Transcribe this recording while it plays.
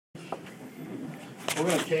We're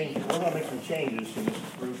going to change. We're going to make some changes to this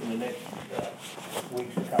group in the next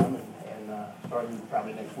weeks to come, and starting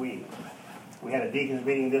probably next week. We had a deacons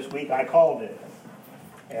meeting this week. I called it,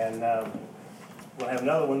 and we'll have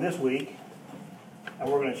another one this week. And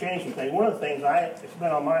we're going to change some things. One of the things it's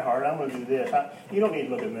been on my heart. I'm going to do this. You don't need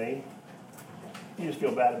to look at me. You just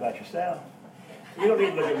feel bad about yourself. You don't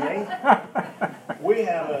need to look at me. We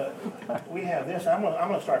have this. I'm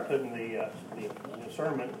going to start putting the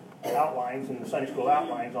sermon outlines and the Sunday school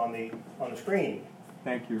outlines on the screen.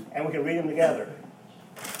 Thank you. And we can read them together.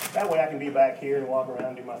 That way I can be back here and walk around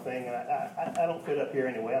and do my thing. And I don't fit up here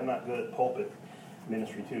anyway. I'm not good at pulpit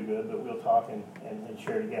ministry too good, but we'll talk and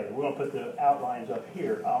share together. We're going to put the outlines up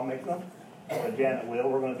here. I'll make them. Janet will.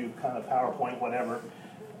 We're going to do kind of PowerPoint, whatever.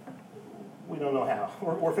 We don't know how.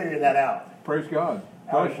 We're figuring that out. Praise God.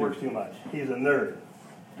 Alex works too much. He's a nerd.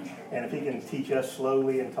 And if he can teach us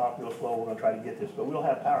slowly and talk real slow, we're going to try to get this. But we'll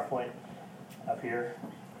have PowerPoint up here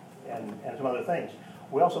and some other things.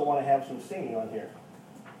 We also want to have some singing on here.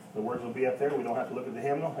 The words will be up there. We don't have to look at the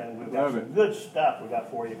hymnal. And we've got some good stuff we've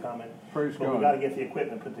got for you coming. Praise God. But we've got to get the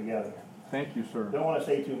equipment put together. Thank you, sir. Don't want to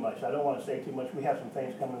say too much. I don't want to say too much. We have some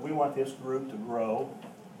things coming. We want this group to grow.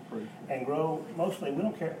 And grow, mostly, we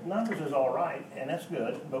don't care. Numbers is all right, and that's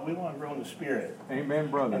good, but we want to grow in the Spirit.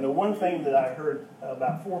 Amen, brother. And the one thing that I heard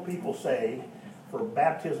about 4 people say for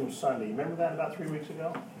Baptism Sunday, remember that about 3 weeks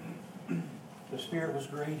ago? The Spirit was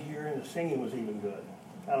great here, and the singing was even good.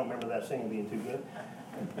 I don't remember that singing being too good.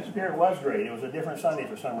 The Spirit was great. It was a different Sunday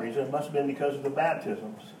for some reason. It must have been because of the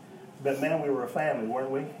baptisms. But man, we were a family,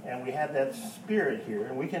 weren't we? And we had that Spirit here,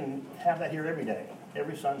 and we can have that here every day,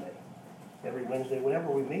 every Sunday. Every Wednesday, whenever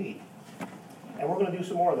we meet. And we're going to do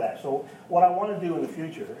some more of that. So what I want to do in the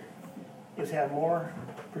future is have more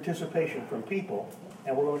participation from people,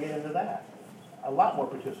 and we're going to get into that. A lot more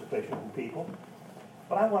participation from people.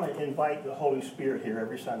 But I want to invite the Holy Spirit here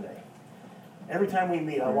every Sunday. Every time we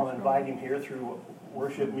meet, I want to invite him here through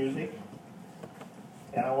worship music.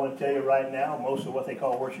 And I want to tell you right now, most of what they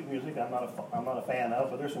call worship music, I'm not a fan of,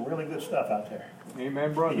 but there's some really good stuff out there.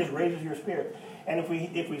 Amen, brother. It just raises your spirit. And if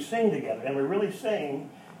we sing together, and we really sing,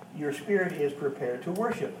 your spirit is prepared to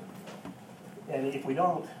worship. And if we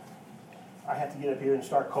don't, I have to get up here and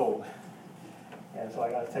start cold. And so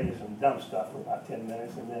I got to tell you some dumb stuff for about 10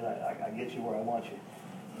 minutes, and then I get you where I want you.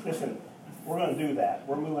 Listen, we're going to do that.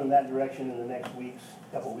 We're moving in that direction in the next weeks,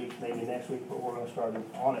 couple weeks, maybe next week, but we're going to start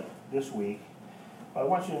on it this week. But I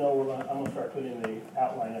want you to know I'm going to start putting the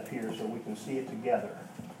outline up here so we can see it together.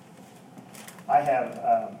 I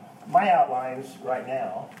have my outlines right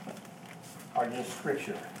now are just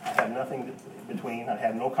Scripture. I have nothing between. I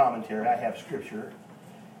have no commentary. I have Scripture.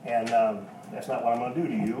 And that's not what I'm going to do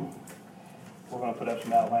to you. We're going to put up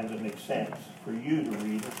some outlines that make sense for you to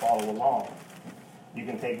read and follow along. You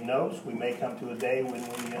can take notes. We may come to a day when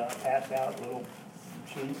we pass out little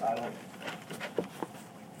sheets. I don't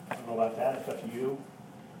know about that. It's up to you.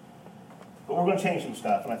 But we're going to change some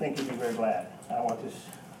stuff, and I think you'll be very glad. I want this.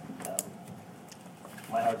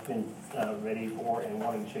 My heart's been ready for and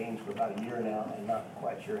wanting to change for about a year now, and not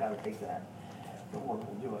quite sure how to take that. But we're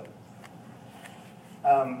going to do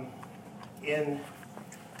it. In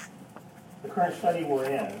the current study we're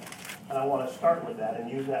in, and I want to start with that and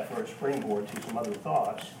use that for a springboard to some other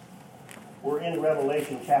thoughts. We're in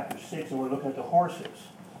Revelation chapter 6, and we're looking at the horses.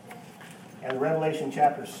 And Revelation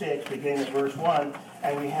chapter 6, beginning at verse 1,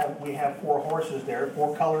 and we have 4 horses there,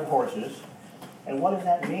 4 colored horses. And what does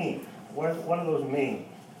that mean? What do those mean?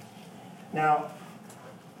 Now,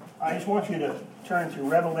 I just want you to turn to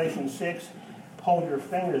Revelation 6, hold your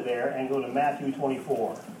finger there, and go to Matthew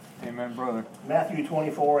 24. Amen, brother. Matthew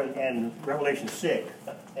 24 and Revelation 6.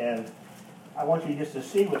 And I want you just to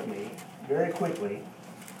see with me, very quickly,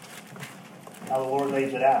 how the Lord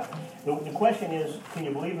lays it out. The question is, can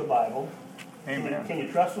you believe the Bible? Amen. Can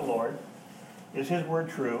you trust the Lord? Is His Word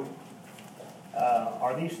true?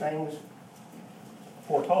 Are these things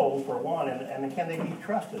foretold, for one, and can they be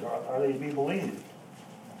trusted, or are they to be believed?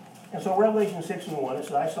 And so Revelation 6 and 1, it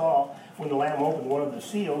says, I saw when the Lamb opened one of the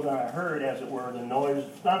seals, and I heard, as it were, the noise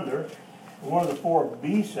of thunder, and one of the 4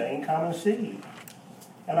 beasts saying, Come and see.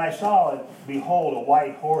 And I saw, behold, a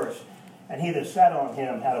white horse, and he that sat on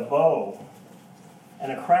him had a bow,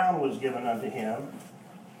 and a crown was given unto him,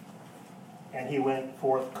 and he went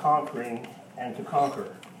forth conquering and to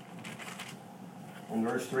conquer. In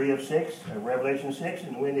verse 3 of 6, Revelation 6,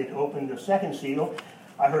 and when it opened the second seal,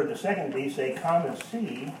 I heard the second beast say, Come and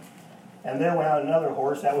see. And there went out another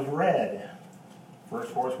horse that was red.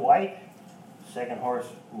 First horse white, second horse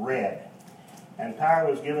red. And power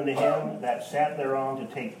was given to him that sat thereon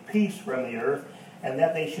to take peace from the earth, and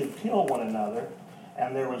that they should kill one another.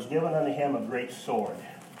 And there was given unto him a great sword,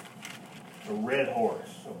 a red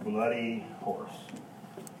horse, a bloody horse.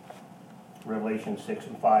 Revelation 6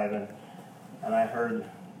 and 5. And I heard,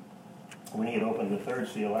 when he had opened the third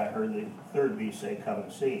seal, I heard the third beast say, Come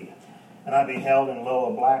and see. And I beheld, and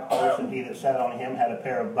lo, a black horse, and he that sat on him had a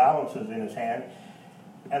pair of balances in his hand.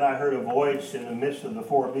 And I heard a voice in the midst of the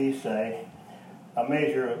four beasts say, A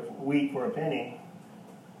measure of wheat for a penny.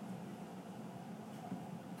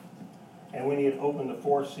 And when he had opened the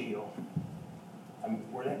fourth seal,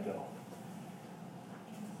 where'd that go?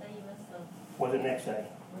 So you must have What did it next say?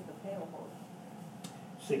 with the pale horse.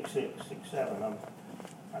 6:6, 6:7.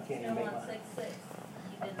 I can't even No, make on mine. 6:6.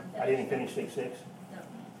 You didn't finish. I didn't finish 6:6. No.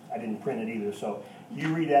 I didn't print it either. So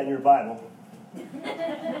you read that in your Bible.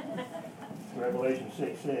 Revelation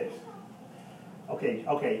 6:6.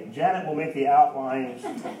 Okay. Janet will make the outlines,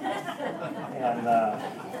 and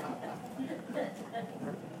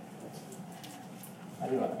I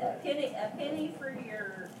do A penny for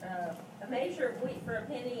your, a measure of wheat for a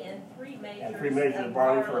penny, and three measures of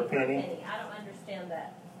barley for a penny. I don't understand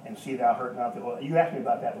that. And see thou hurt not the oil. You asked me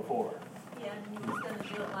about that before. Yeah, and you was going to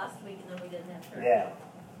do it last week, and then we didn't have church. Yeah.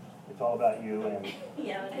 It's all about you, and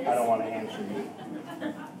Yeah, it is. I don't want to answer you.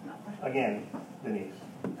 Again, Denise.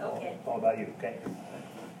 Okay. It's all about you, okay?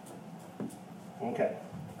 Okay.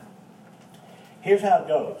 Here's how it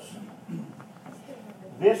goes.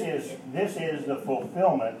 This is the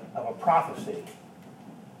fulfillment of a prophecy.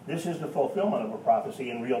 This is the fulfillment of a prophecy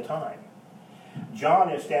in real time. John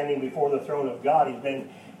is standing before the throne of God.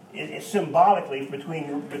 It's symbolically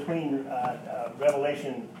between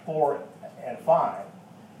Revelation 4 and 5,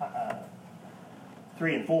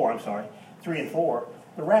 3 and 4, I'm sorry, 3 and 4,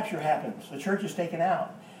 the rapture happens. The church is taken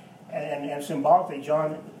out. And symbolically,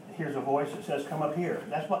 John hears a voice that says, Come up here.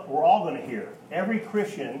 That's what we're all going to hear. Every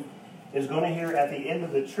Christian is going to hear at the end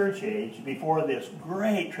of the church age, before this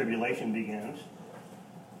great tribulation begins,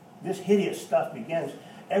 this hideous stuff begins,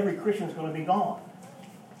 every Christian is going to be gone.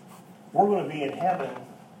 We're going to be in heaven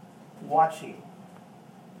watching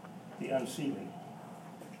the unsealing.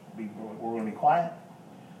 We're going to be quiet.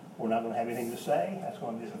 We're not going to have anything to say. That's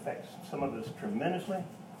going to affect some of us tremendously.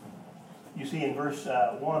 You see in verse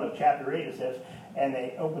 1 of chapter 8 it says, And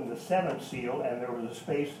they opened the seventh seal, and there was a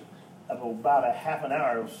space of about a half an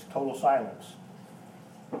hour of total silence.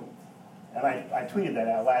 And I tweeted that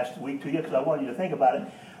out last week to you because I wanted you to think about it.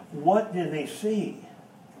 What did they see?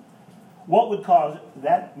 What would cause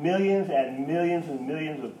that millions and millions and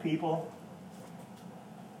millions of people,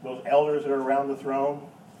 those elders that are around the throne,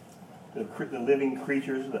 the living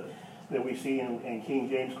creatures that we see in King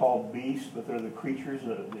James called beasts, but they're the creatures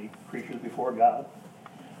before God.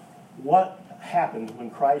 What happens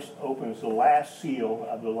when Christ opens the last seal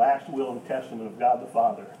of the last will and testament of God the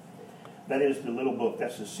Father? That is the little book.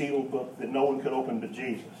 That's the sealed book that no one could open but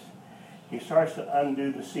Jesus. He starts to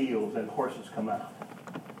undo the seals, and horses come out.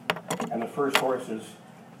 And the first horse is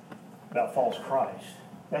about false Christ.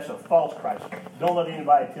 That's a false Christ. Don't let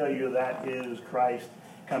anybody tell you that is Christ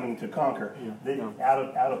coming to conquer.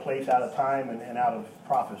 Out of place, out of time, and out of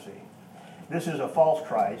prophecy. This is a false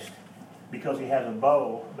Christ because he has a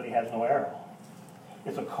bow, but he has no arrow.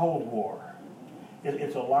 It's a Cold War.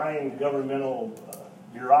 It's a lying governmental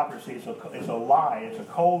bureaucracy. It's a lie. It's a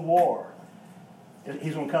Cold War.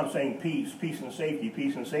 He's going to come saying peace, peace and safety,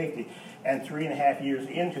 peace and safety. And 3.5 years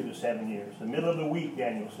into the 7 years, the middle of the week,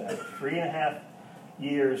 Daniel said, 3.5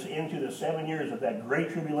 years into the 7 years of that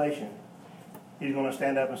great tribulation, he's going to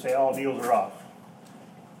stand up and say, all deals are off.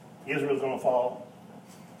 Israel's going to fall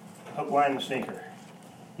hook, line, and sinker.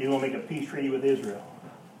 He's going to make a peace treaty with Israel,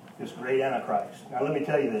 this great Antichrist. Now let me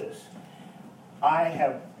tell you this.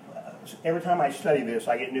 Every time I study this,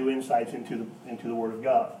 I get new insights into the Word of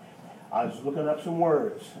God. I was looking up some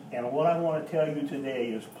words, and what I want to tell you today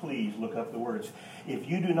is please look up the words. If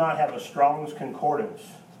you do not have a Strong's Concordance,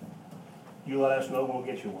 you let us know and we'll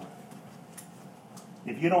get you one.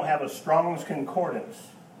 If you don't have a Strong's Concordance,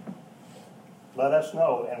 let us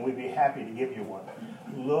know and we'd be happy to give you one.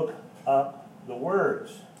 Look up the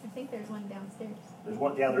words. I think there's one downstairs. There's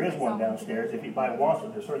one. Yeah, there is one downstairs. If anybody wants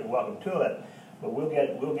it, they're certainly welcome to it. But we'll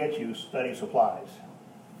get you study supplies.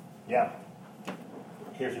 Yeah.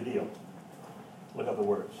 Here's the deal. Look up the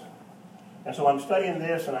words. And so I'm studying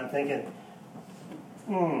this and I'm thinking,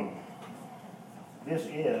 this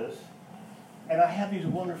is, and I have these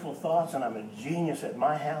wonderful thoughts, and I'm a genius at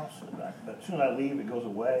my house, but as soon as I leave it goes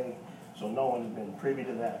away, so no one's been privy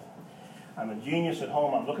to that. I'm a genius at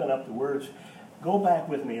home. I'm looking up the words. Go back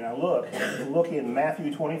with me and I look in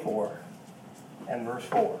Mathew 24 and verse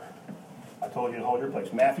 4. I told you to hold your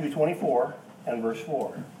place. Mathew 24 and verse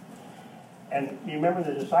 4. And you remember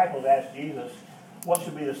the disciples asked Jesus, what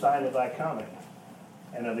should be the sign of thy coming,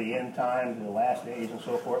 and of the end times, and the last days, and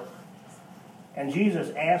so forth? And Jesus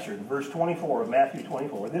answered, verse 24 of Matthew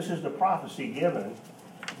 24, this is the prophecy given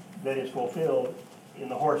that is fulfilled in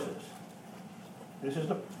the horses. This is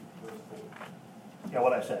the... Yeah,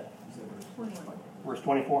 what I said. Verse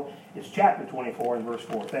 24. It's chapter 24 and verse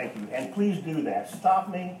 4. Thank you. And please do that. Stop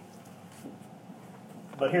me.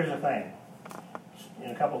 But here's the thing.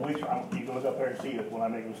 In a couple of weeks, you can look up there and see it when I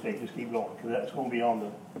make a mistake. Just keep going, because that's going to be on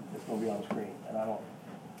the screen, and I don't.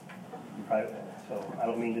 So I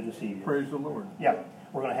don't mean to deceive you. Praise the Lord. Yeah,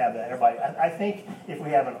 we're going to have that. Everybody, I think if we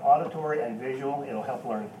have an auditory and visual, it'll help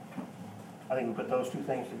learning. I think we put those two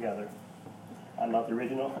things together. I'm not the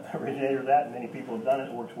originator of that, and many people have done it.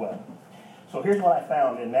 It works well. So here's what I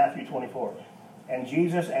found in Matthew 24. And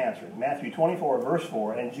Jesus answered, Matthew 24, verse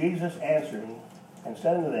 4, and Jesus answered and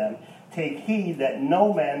said unto them, take heed that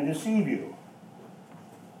no man deceive you.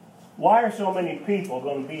 Why are so many people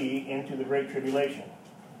going to be into the Great Tribulation?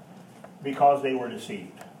 Because they were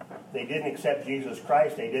deceived. They didn't accept Jesus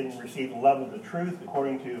Christ. They didn't receive the love of the truth,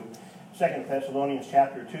 according to 2 Thessalonians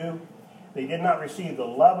chapter 2. They did not receive the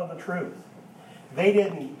love of the truth. They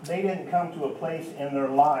didn't come to a place in their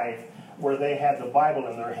life where they had the Bible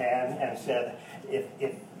in their hand and said,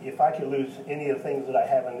 if I could lose any of the things that I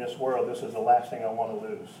have in this world, this is the last thing I want to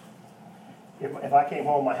lose. If I came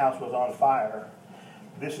home, my house was on fire,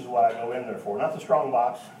 this is what I go in there for. Not the strong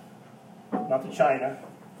box, not the china,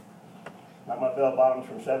 not my bell bottoms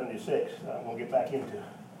from 76 that I'm going to get back into.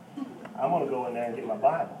 I'm going to go in there and get my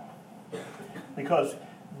Bible. Because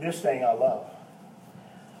this thing I love.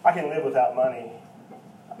 I can live without money.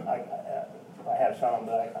 I have some,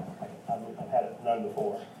 but I've had it none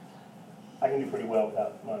before. I can do pretty well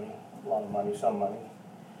without money, a lot of money, some money.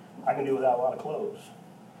 I can do without a lot of clothes.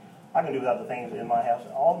 I can do without the things in my house.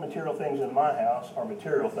 All the material things in my house are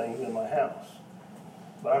material things in my house.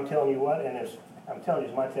 But I'm telling you what, and I'm telling you,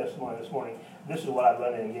 it's my testimony this morning, this is what I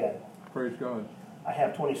run in and get. Praise God. I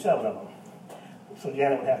have 27 of them. So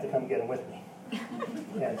Janet would have to come get them with me.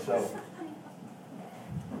 And so,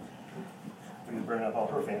 we can burn up all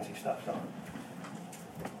her fancy stuff. So,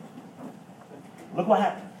 look what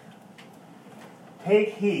happened.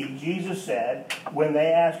 Take heed, Jesus said, when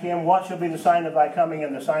they asked him, what shall be the sign of thy coming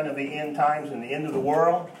and the sign of the end times and the end of the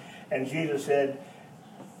world? And Jesus said,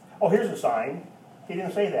 oh, here's a sign. He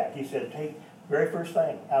didn't say that. He said, take, very first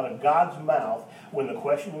thing, out of God's mouth, when the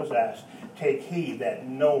question was asked, take heed that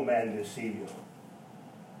no man deceive you.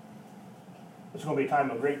 It's going to be a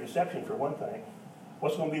time of great deception for one thing.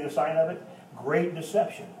 What's going to be the sign of it? Great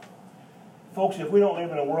deception. Folks, if we don't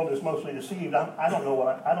live in a world that's mostly deceived, I don't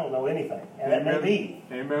know anything, and that may be.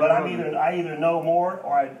 Amen. But I either know more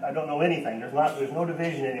or I don't know anything. There's no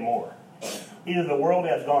division anymore. Either the world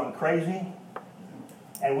has gone crazy,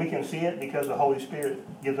 and we can see it because the Holy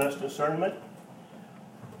Spirit gives us discernment,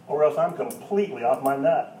 or else I'm completely off my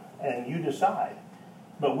nut, and you decide.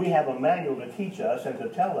 But we have a manual to teach us and to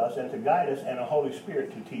tell us and to guide us, and a Holy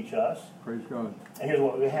Spirit to teach us. Praise God. And here's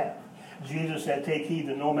what we have. Jesus said, take heed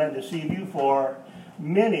that no man deceive you, for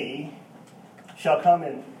many shall come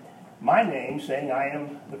in my name, saying, I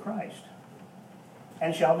am the Christ,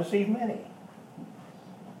 and shall deceive many.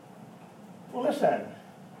 Well, listen.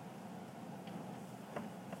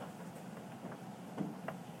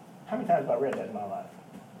 How many times have I read that in my life?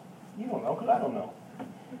 You don't know, because I don't know.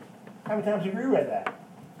 How many times have you read that?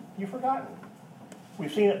 You've forgotten.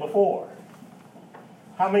 We've seen it before.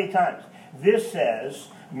 How many times? This says,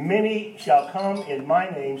 many shall come in my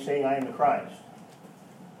name, saying, I am the Christ.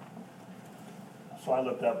 So I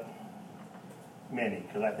looked up many,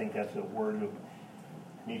 because I think that's a word that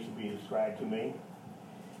needs to be described to me.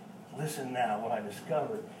 Listen now, what I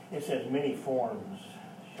discovered. It says, many forms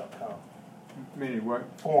shall come. Many what?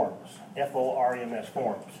 Forms. F-O-R-M-S,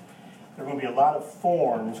 forms. There are going to be a lot of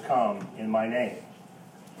forms come in my name.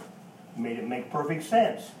 Made it make perfect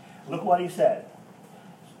sense. Look what he said.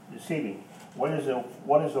 Deceiving. What is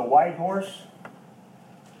a white horse?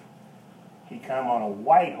 He come on a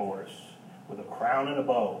white horse with a crown and a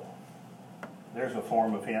bow. There's a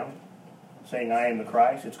form of him, saying, I am the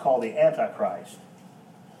Christ. It's called the Antichrist.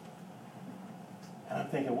 And I'm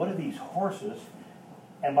thinking, what are these horses?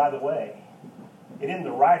 And by the way, it isn't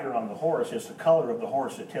the rider on the horse, it's the color of the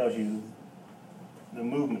horse that tells you the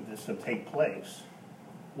movement that's to take place.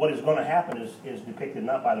 What is going to happen is depicted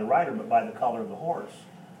not by the rider, but by the color of the horse.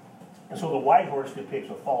 And so the white horse depicts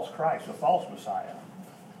a false Christ, a false Messiah.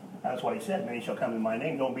 That's what he said, many shall come in my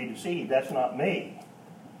name, don't be deceived. That's not me.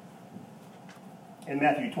 In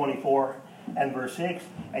Matthew 24 and verse 6,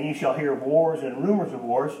 and you shall hear of wars and rumors of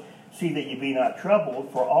wars. See that ye be not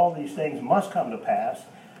troubled, for all these things must come to pass,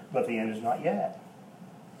 but the end is not yet.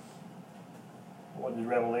 What does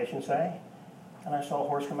Revelation say? And I saw a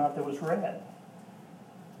horse come out that was red.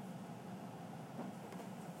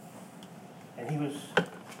 And he was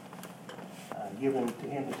given to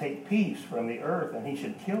him to take peace from the earth, and he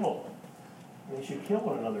should kill. And he should kill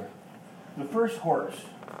one another. The first horse,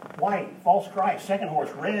 white, false Christ. Second horse,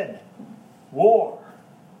 red, war.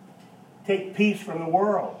 Take peace from the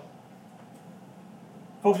world.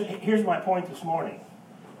 Folks, here's my point this morning.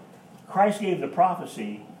 Christ gave the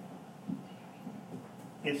prophecy.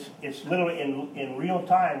 It's literally in real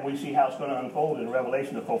time we see how it's going to unfold in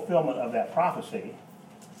Revelation, the fulfillment of that prophecy.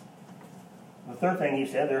 The third thing he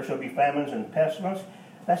said, there shall be famines and pestilence.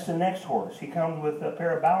 That's the next horse. He comes with a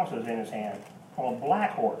pair of balances in his hand on a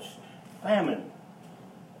black horse. Famine,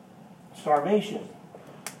 starvation,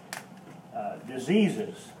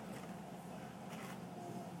 diseases.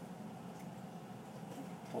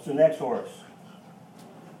 What's the next horse?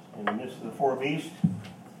 In the midst of the four beasts,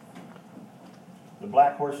 the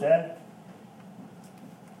black horse said,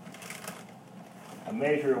 a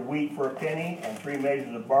measure of wheat for a penny, and 3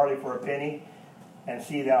 measures of barley for a penny, and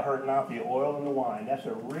see thou hurt not the oil and the wine. That's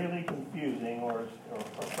a really confusing or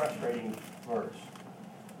frustrating verse.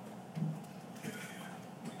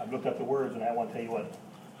 I've looked up the words, and I want to tell you what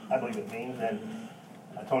I believe it means, and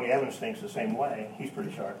Tony Evans thinks the same way. He's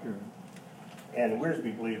pretty sharp. And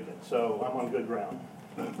Wiersbe believed it, so I'm on good ground.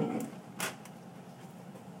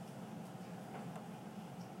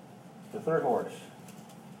 The third horse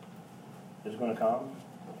is going to come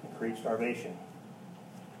and create starvation.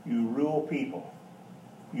 You rule people.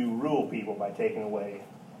 You rule people by taking away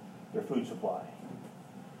their food supply.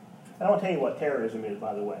 And I want to tell you what terrorism is,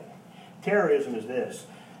 by the way. Terrorism is this.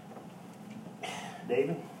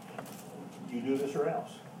 David, you do this or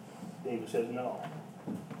else. David says no.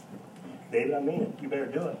 David, I mean it. You better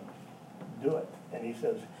do it. Do it. And he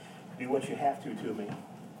says, do what you have to me.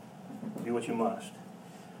 Do what you must.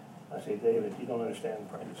 I say, David, you don't understand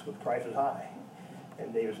the price. The price is high.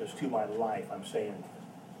 And David says, to my life, I'm saying,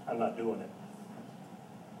 I'm not doing it.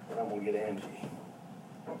 But I'm going to get antsy.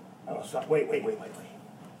 I'm going to stop. Wait.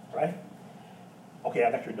 Right? Okay,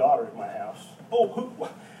 I got your daughter at my house. Oh,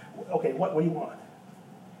 okay, what do you want?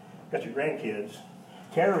 Got your grandkids.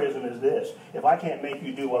 Terrorism is this. If I can't make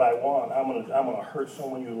you do what I want, I'm going to hurt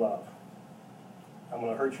someone you love. I'm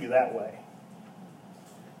going to hurt you that way.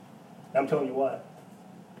 I'm telling you what.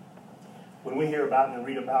 When we hear about and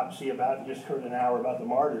read about and see about and just heard an hour about the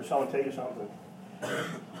martyrs, so I want to tell you something.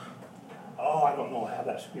 Oh, I don't know how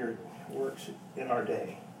that spirit works in our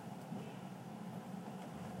day.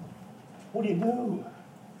 What do?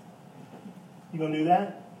 You going to do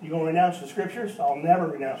that? You going to renounce the scriptures? I'll never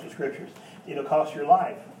renounce the scriptures. It'll cost your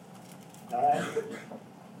life. All right?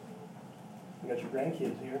 You got your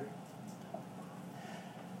grandkids here.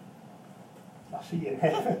 I'll see you in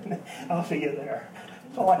heaven. I'll see you there.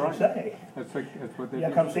 That's all I can say. That's what they do.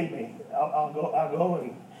 Yeah, come see me. I'll go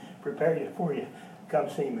and prepare you for you. Come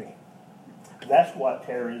see me. That's what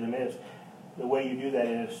terrorism is. The way you do that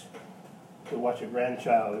is to watch a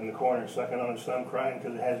grandchild in the corner sucking on his thumb crying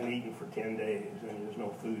because it hasn't eaten for 10 days and there's no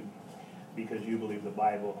food because you believe the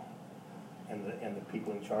Bible and the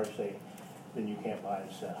people in charge say, then you can't buy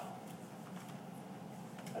and sell.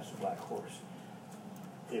 That's the black horse.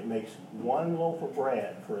 It makes one loaf of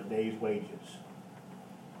bread for a day's wages.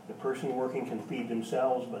 The person working can feed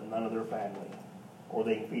themselves but none of their family. Or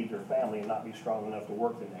they can feed their family and not be strong enough to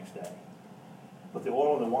work the next day. But the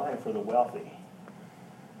oil and the wine for the wealthy.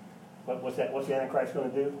 What's the Antichrist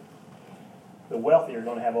going to do? The wealthy are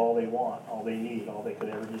going to have all they want, all they need, all they could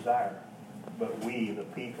ever desire. But we, the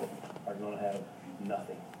people, are going to have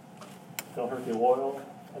nothing. Don't hurt the oil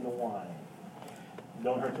and the wine.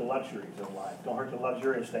 Don't hurt the luxuries of life. Don't hurt the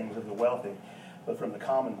luxurious things of the wealthy. But from the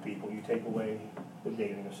common people, you take away the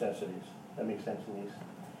daily necessities. That makes sense to me.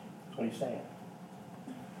 That's what he's saying.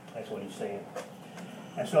 That's what he's saying.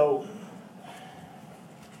 And so,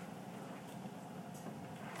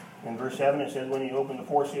 in verse 7 it says, when he opened the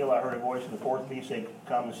fourth seal, I heard a voice of the fourth beast say,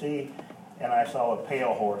 come and see. And I saw a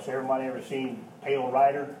pale horse. Everybody ever seen Pale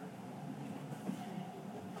Rider?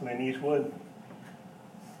 Clint Eastwood?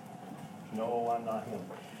 No, I'm not him.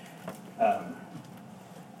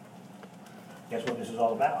 Guess what this is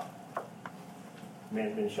all about? The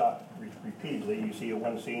man's been shot repeatedly. You see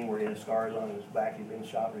one scene where he has scars on his back. He's been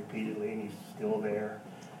shot repeatedly, and he's still there.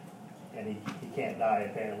 And he can't die,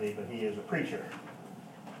 apparently, but he is a preacher.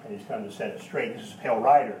 And he's come to set it straight. This is Pale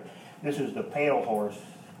Rider. This is the pale horse.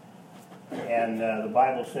 And the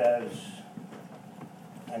Bible says,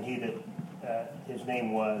 and he that his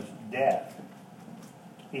name was Death.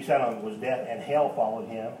 He sat on was death, and hell followed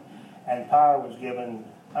him, and power was given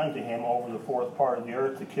unto him over the fourth part of the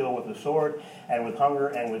earth to kill with the sword, and with hunger,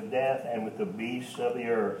 and with death, and with the beasts of the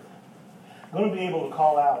earth. I'm going to be able to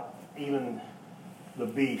call out even the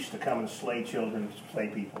beasts to come and slay children, slay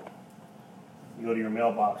people. You go to your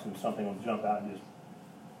mailbox and something will jump out and just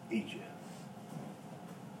eat you.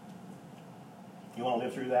 You want to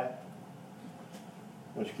live through that?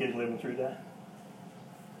 Want your kids living through that?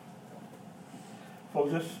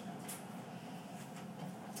 Folks,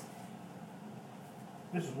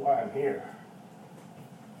 this is why I'm here.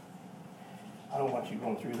 I don't want you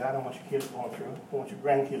going through that. I don't want your kids going through it. I don't want your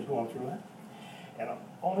grandkids going through it. And the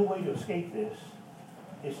only way to escape this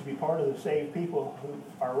is to be part of the saved people who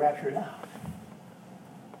are raptured out.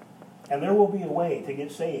 And there will be a way to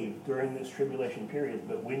get saved during this tribulation period,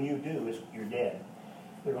 but when you do, you're dead.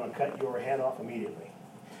 They're going to cut your head off immediately.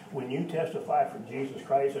 When you testify for Jesus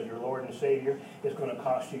Christ as your Lord and Savior, it's going to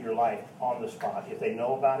cost you your life on the spot. If they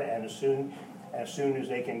know about it, and as soon as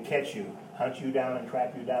they can catch you, hunt you down and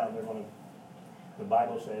track you down, they're going to, the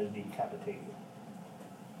Bible says, decapitate you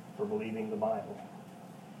for believing the Bible.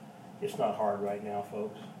 It's not hard right now,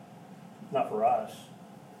 folks. Not for us.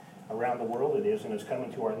 Around the world it is, and it's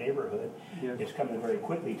coming to our neighborhood. Yes. It's coming very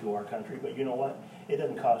quickly to our country, but you know what? It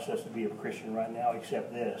doesn't cost us to be a Christian right now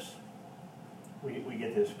except this. We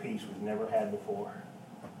get this peace we've never had before.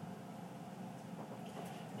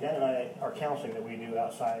 Jen and I, our counseling that we do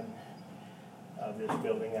outside of this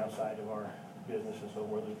building, outside of our business and so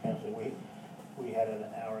forth, counseling, we had an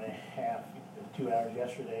hour and a half, 2 hours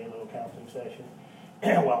yesterday, a little counseling session.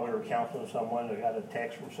 While we were counseling someone, I got a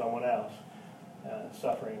text from someone else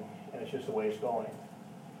suffering, and it's just the way it's going.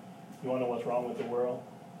 You want to know what's wrong with the world?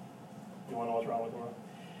 You want to know what's wrong with the world?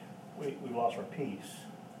 We've lost our peace.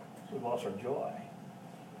 We've lost our joy.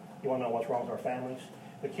 You want to know what's wrong with our families?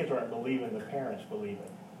 The kids aren't believing the parents believe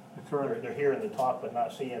it. That's right. They're hearing the talk but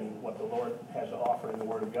not seeing what the Lord has to offer in the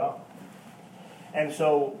Word of God. And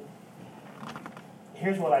so,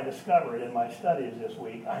 here's what I discovered in my studies this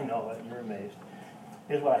week. I know it, you're amazed.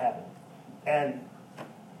 Here's what happened. And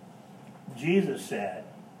Jesus said,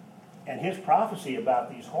 and his prophecy about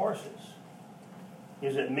these horses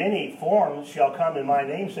is that many forms shall come in my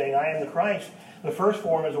name, saying, I am the Christ. The first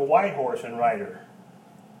form is a white horse and rider.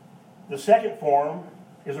 The second form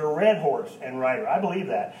is a red horse and rider. I believe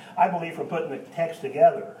that. I believe from putting the text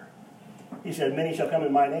together. He said, many shall come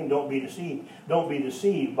in my name, don't be deceived. Don't be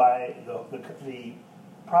deceived by the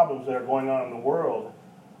problems that are going on in the world.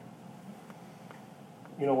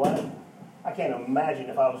 You know what? I can't imagine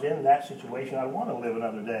if I was in that situation, I'd want to live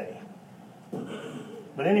another day.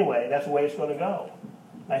 But anyway, that's the way it's going to go.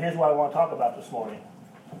 Now here's what I want to talk about this morning.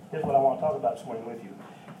 Here's what I want to talk about this morning with you.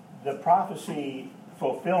 The prophecy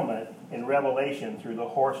fulfillment in Revelation through the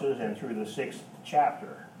horses and through the 6th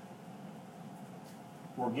chapter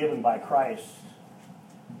were given by Christ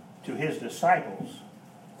to his disciples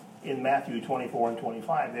in Matthew 24 and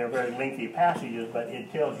 25. They're very lengthy passages, but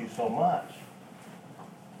it tells you so much.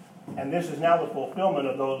 And this is now the fulfillment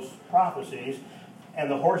of those prophecies, and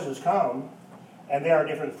the horses come, and they are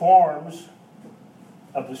different forms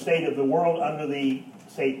of the state of the world under the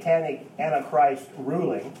satanic Antichrist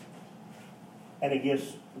ruling, and it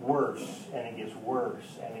gets worse, and it gets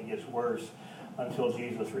worse, and it gets worse until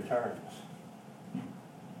Jesus returns.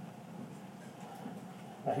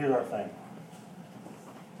 Now here's our thing.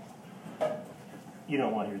 You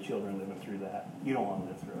don't want your children living through that. You don't want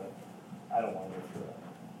to live through it. I don't want to live through it.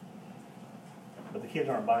 But the kids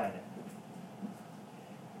aren't buying it.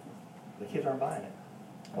 The kids aren't buying it.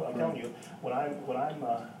 Well, I'm telling you, when I'm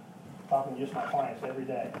talking to just my clients every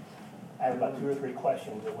day, I have about 2 or 3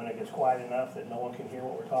 questions that when it gets quiet enough that no one can hear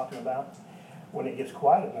what we're talking about, when it gets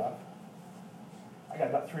quiet enough, I got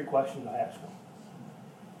about 3 questions I ask them.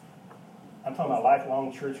 I'm talking about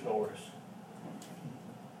lifelong churchgoers.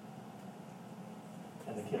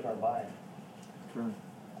 And the kids aren't buying it. Sure.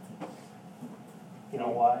 You know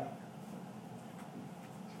why?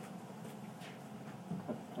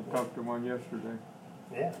 I talked to one yesterday.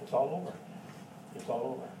 Yeah, it's all over. It's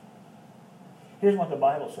all over. Here's what the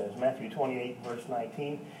Bible says, Matthew 28, verse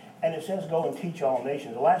 19. And it says, go and teach all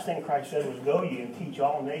nations. The last thing Christ said was, go ye and teach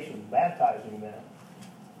all nations, baptizing them.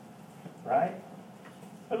 Right?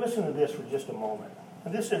 But listen to this for just a moment.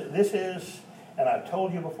 And this is, and I've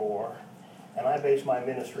told you before, and I base my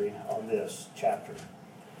ministry on this chapter.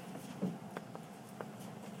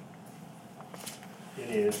 It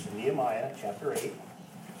is Nehemiah chapter 8.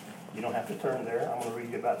 You don't have to turn there. I'm going to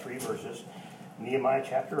read you about 3 verses. Nehemiah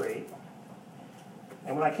chapter 8.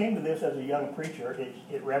 And when I came to this as a young preacher,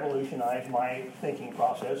 it revolutionized my thinking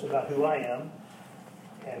process about who I am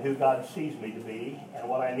and who God sees me to be and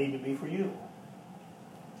what I need to be for you.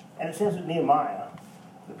 And it says that Nehemiah,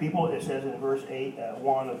 The people, it says in verse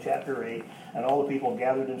 1 of chapter 8, and all the people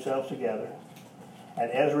gathered themselves together, and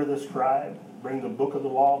Ezra the scribe bring the book of the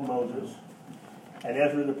law of Moses, and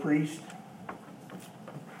Ezra the priest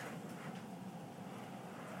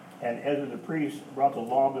brought the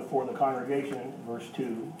law before the congregation, verse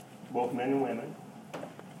 2, both men and women,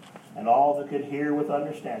 and all that could hear with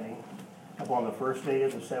understanding upon the first day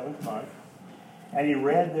of the 7th month. And he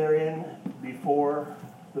read therein before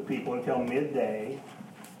the people until midday,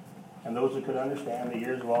 and those that could understand, the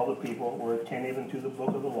ears of all the people were attentive unto the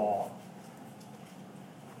book of the law.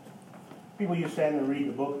 People used to stand and read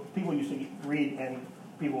the book. People used to read, and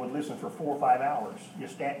people would listen for 4 or 5 hours.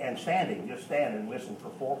 Just stand and listen for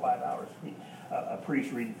 4 or 5 hours. A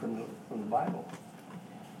priest reading from the Bible.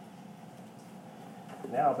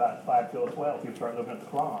 Now about 5 till 12, people start looking at the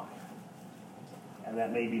clock. And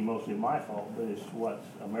that may be mostly my fault, but it's what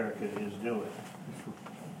America is doing.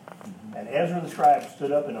 And Ezra the scribe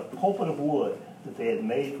stood up in a pulpit of wood that they had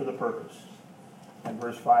made for the purpose. And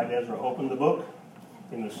verse 5, Ezra opened the book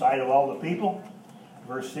in the sight of all the people.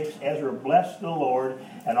 Verse 6, Ezra blessed the Lord,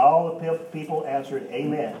 and all the people answered,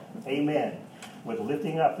 Amen, Amen, with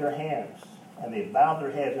lifting up their hands. And they bowed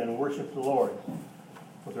their heads and worshiped the Lord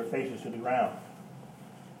with their faces to the ground.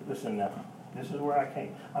 Listen now, this is where I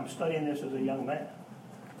came. I'm studying this as a young man.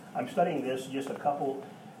 I'm studying this just a couple,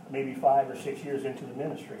 maybe 5 or 6 years into the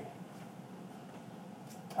ministry.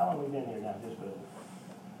 How long have we been here now, this building?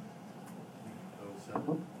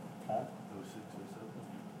 07. Huh? 06, 07.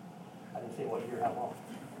 I didn't say what year, how long.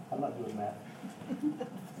 I'm not doing math. 13,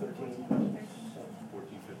 14, 14,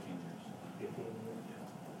 15 years. 15 years.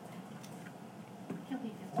 He'll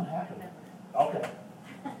be What 15 happened? November. Okay.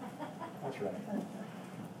 That's right.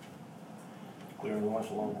 Clear every once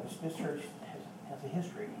in a while. This church has a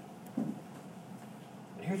history.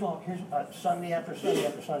 But here's Sunday after Sunday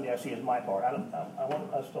after Sunday I see as my part. I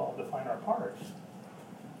want us to all define our parts.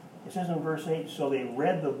 It says in verse 8, so they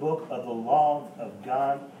read the book of the law of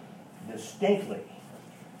God distinctly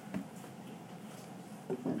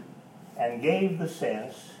and gave the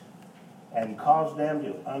sense and caused them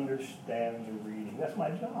to understand the reading. That's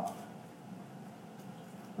my job.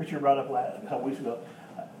 Richard brought up a couple weeks ago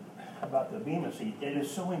about the bema seat. It is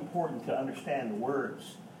so important to understand the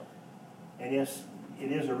words. And yes,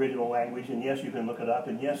 it is original language, and yes, you can look it up,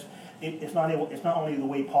 and yes, it's not only the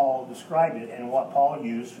way Paul described it and what Paul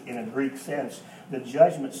used in a Greek sense. The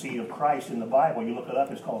judgment seat of Christ in the Bible, you look it up,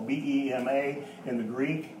 it's called B-E-M-A in the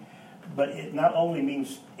Greek. But it not only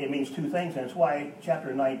means, it means two things, and it's why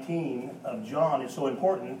chapter 19 of John is so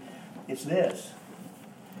important. It's this.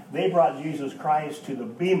 They brought Jesus Christ to the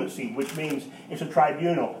bema seat, which means it's a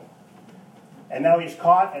tribunal. And now he's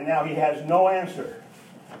caught, and now he has no answer.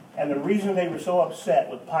 And the reason they were so upset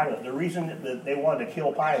with Pilate, the reason that they wanted to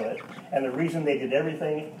kill Pilate, and the reason they did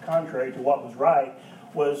everything contrary to what was right,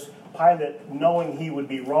 was Pilate, knowing he would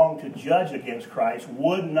be wrong to judge against Christ,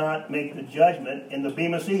 would not make the judgment in the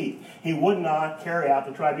bema seat. He would not carry out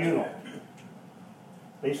the tribunal.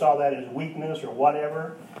 They saw that as weakness or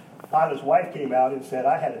whatever. Pilate's wife came out and said,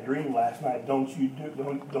 I had a dream last night. Don't you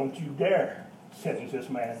dare sentence this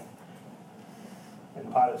man.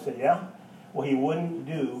 And Pilate said, yeah. Well, he wouldn't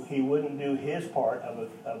do his part of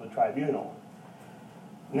a tribunal.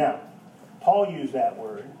 Now, Paul used that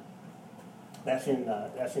word. That's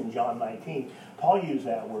in John 19. Paul used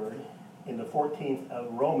that word in the 14th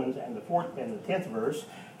of Romans and the 10th verse.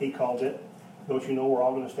 He called it, don't you know we're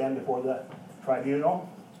all going to stand before the tribunal?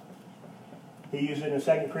 He used it in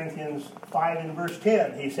 2 Corinthians 5 and verse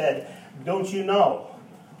 10. He said, don't you know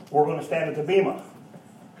we're going to stand at the bema?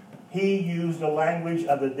 He used the language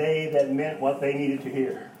of the day that meant what they needed to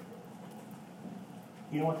hear.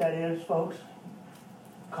 You know what that is, folks?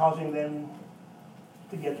 Causing them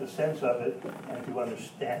to get the sense of it and to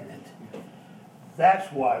understand it.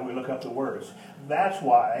 That's why we look up the words. That's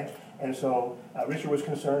why, and so Richard was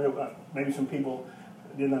concerned about maybe some people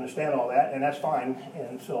didn't understand all that, and that's fine.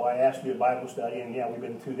 And so I asked you a Bible study, and yeah, we've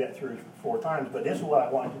been through that 3 or 4 times, but this is what I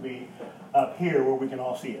want to be up here where we can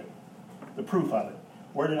all see it. The proof of it.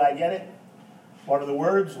 Where did I get it? What are the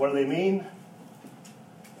words? What do they mean?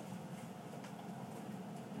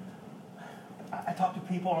 I talk to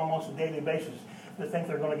people on almost a daily basis that think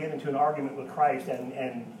they're going to get into an argument with Christ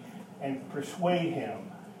and persuade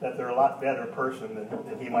him that they're a lot better person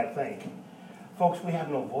than he might think. Folks, we have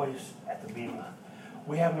no voice at the bema.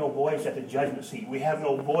 We have no voice at the judgment seat. We have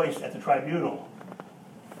no voice at the tribunal.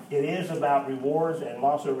 It is about rewards and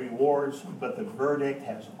loss of rewards, but the verdict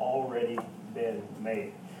has already been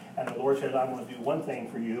made. And the Lord says, I'm going to do one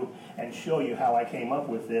thing for you and show you how I came up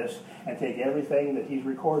with this and take everything that he's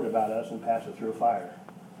recorded about us and pass it through a fire.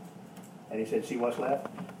 And he said, see what's left?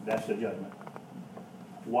 That's the judgment.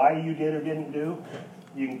 Why you did or didn't do,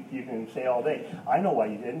 you can say all day. I know why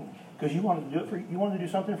you didn't. Because you wanted to do it you wanted to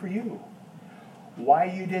do something for you. Why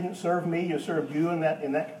you didn't serve me, you served you in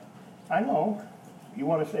that. I know. You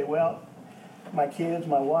want to say, well, my kids,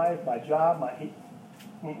 my wife, my job, and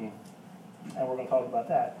we're going to talk about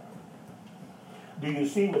that. Do you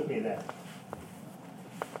see with me then?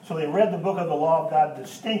 So they read the book of the law of God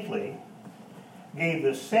distinctly, gave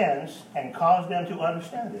the sense, and caused them to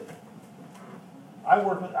understand it. I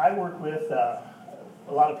work with a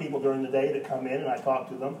lot of people during the day that come in, and I talk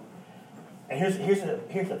to them. And here's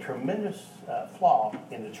a tremendous flaw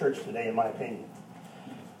in the church today, in my opinion.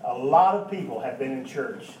 A lot of people have been in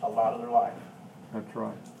church a lot of their life. That's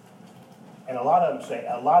right. And a lot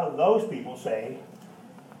of those people say,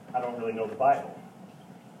 I don't really know the Bible.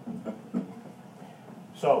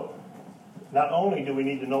 So, not only do we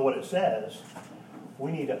need to know what it says,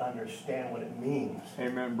 we need to understand what it means.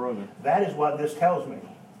 Amen, brother. That is what this tells me.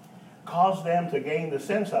 Cause them to gain the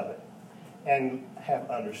sense of it and have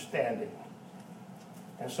understanding.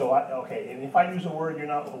 And so, and if I use a word you're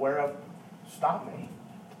not aware of, stop me.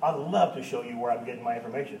 I'd love to show you where I'm getting my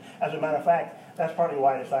information. As a matter of fact, that's partly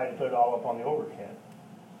why I decided to put it all up on the overhead.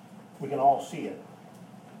 We can all see it.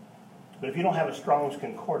 But if you don't have a Strong's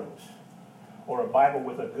Concordance or a Bible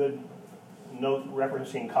with a good note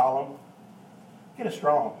referencing column, get a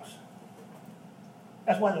Strong's.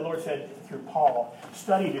 That's why the Lord said through Paul,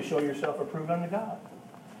 study to show yourself approved unto God.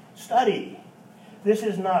 Study. This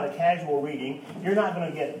is not a casual reading. You're not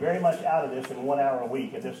going to get very much out of this in 1 hour a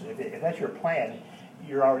week. If that's your plan,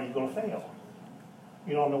 you're already going to fail.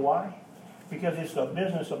 You don't know why? Because it's the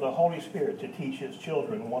business of the Holy Spirit to teach His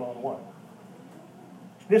children one-on-one.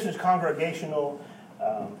 This is congregational.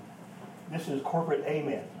 This is corporate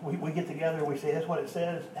amen. We get together and we say, that's what it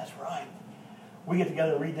says. That's right. We get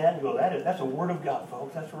together and read that and go, that's a word of God,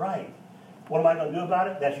 folks. That's right. What am I going to do about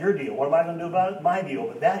it? That's your deal. What am I going to do about it? My deal.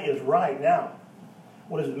 But that is right. Now,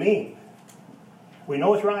 what does it mean? We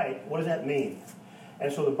know it's right. What does that mean?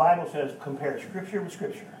 And so the Bible says compare Scripture with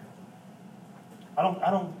Scripture. I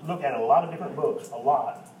don't look at a lot of different books, a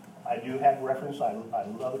lot. I do have reference. I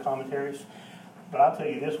love the commentaries. But I'll tell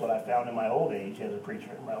you this, what I found in my old age as a preacher,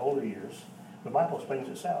 in my older years, the Bible explains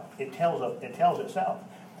itself. It tells itself.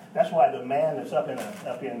 That's why the man that's up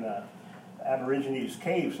in Aborigines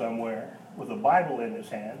cave somewhere with a Bible in his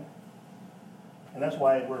hand, and that's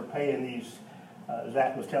why we're paying these.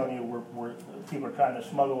 Zach was telling you, people are trying to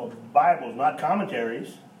smuggle Bibles, not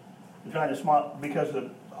commentaries. They're trying to smuggle because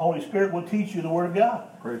the Holy Spirit will teach you the Word of God.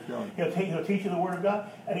 Praise God. He'll teach you the Word of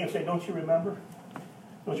God, and he'll say, "Don't you remember?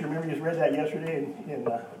 Don't you remember? You just read that yesterday in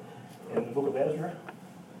the book of Ezra."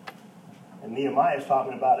 And Nehemiah is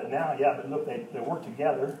talking about it now. Yeah, but look, they work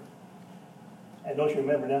together. And don't you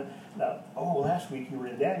remember now? Last week you were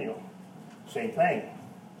in Daniel. Same thing.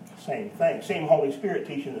 Same thing. Same Holy Spirit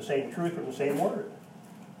teaching the same truth from the same Word.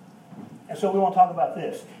 And so we want to talk about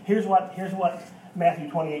this. Here's what Matthew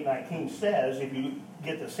 28:19 says, if you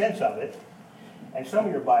get the sense of it. And some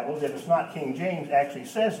of your Bibles, if it's not King James, actually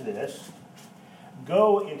says this.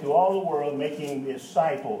 Go into all the world making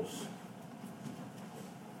disciples.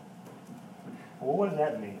 Well, what does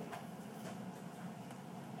that mean?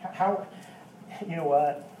 How, you know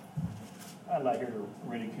what? I'm not here to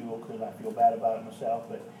ridicule because I feel bad about it myself,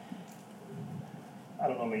 but I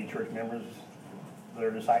don't know many church members that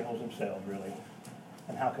are disciples themselves, really.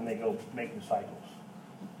 And how can they go make disciples?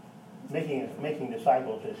 Making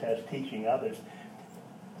disciples is teaching others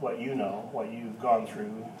what you know, what you've gone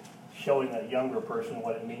through, showing a younger person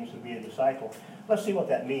what it means to be a disciple. Let's see what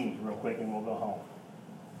that means real quick and we'll go home.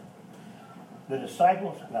 The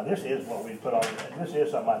disciples, now this is what we put on, this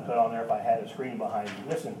is something I'd put on there if I had a screen behind me.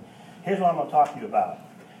 Listen, here's what I'm going to talk to you about.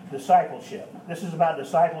 Discipleship. This is about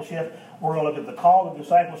discipleship. We're going to look at the call of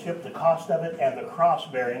discipleship, the cost of it, and the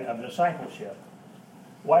cross-bearing of discipleship.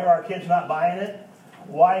 Why are our kids not buying it?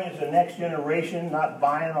 Why is the next generation not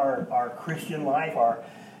buying our Christian life?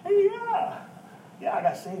 Yeah, I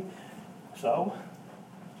got to see. So,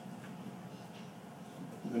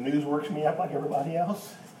 the news works me up like everybody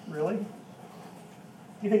else? Really?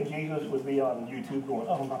 You think Jesus would be on YouTube going,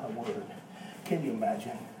 oh my word? Can you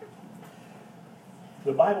imagine?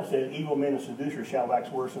 The Bible says evil men and seducers shall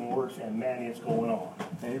wax worse and worse, and man, it's going on.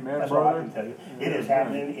 Amen, That's brother. all I can tell you. It is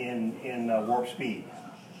happening in warp speed.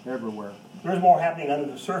 Everywhere. There's more happening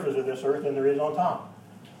under the surface of this earth than there is on top.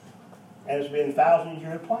 And it's been thousands of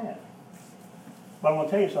years planned. But I'm going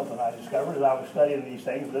to tell you something I discovered as I was studying these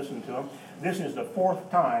things, listening to them. This is the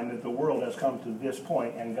 4th time that the world has come to this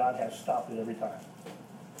point, and God has stopped it every time.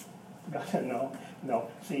 God said, no, no.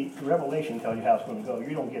 See, Revelation tells you how it's going to go.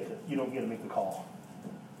 You don't get to make the call.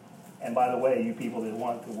 And by the way, you people that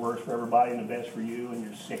want the worst for everybody and the best for you, and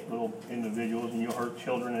you're sick little individuals, and you hurt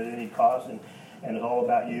children at any cost, and it's all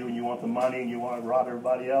about you, and you want the money, and you want to rob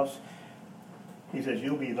everybody else. He says,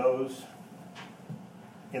 you'll be those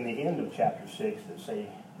in the end of chapter 6 that say,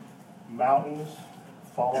 mountains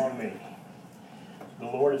fall on me. The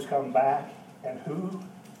Lord has come back, and who?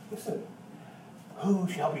 Listen, who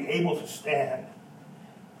shall be able to stand?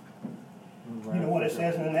 You know what it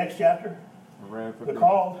says in the next chapter? The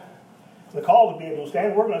called to be able to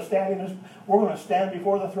stand. We're going to stand in this. We're going to stand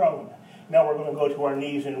before the throne. Now we're going to go to our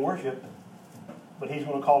knees in worship, but He's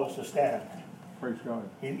going to call us to stand. Praise God.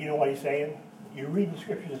 You know what He's saying? You read the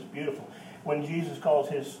scriptures, it's beautiful. When Jesus calls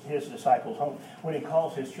his disciples home, when He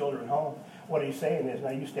calls His children home, what He's saying is,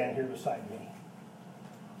 now you stand here beside me.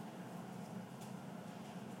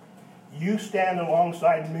 You stand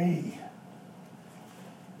alongside me.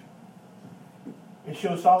 It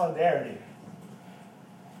shows solidarity.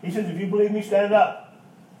 He says, if you believe me, stand up.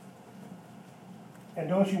 And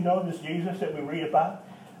don't you know this Jesus that we read about?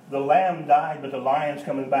 The Lamb died, but the Lion's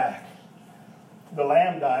coming back. The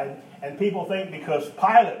Lamb died, and people think because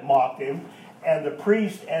Pilate mocked Him, and the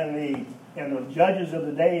priests and the judges of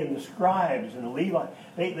the day and the scribes and the Levites,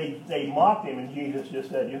 they mocked Him, and Jesus just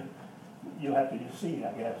said, you have to just see,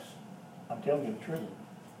 I guess. I'm telling you the truth.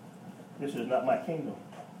 This is not my kingdom.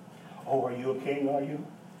 Oh, are you a king, are you?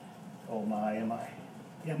 Oh my, am I?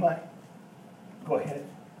 Am I? Go ahead.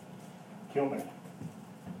 Kill me.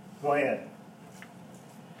 Go ahead.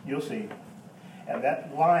 You'll see. And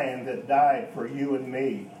that lion that died for you and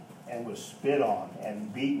me and was spit on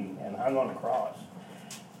and beaten and hung on a cross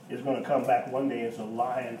is going to come back one day as a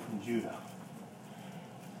lion from Judah.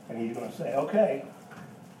 And He's going to say, okay,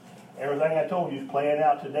 everything I told you is playing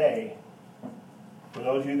out today. For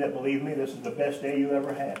those of you that believe me, this is the best day you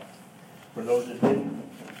ever had. For those that didn't,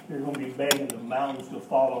 you're going to be begging the mountains to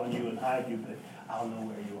fall on you and hide you, but I'll know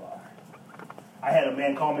where you are. I had a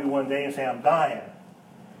man call me one day and say, I'm dying.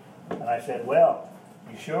 And I said, well,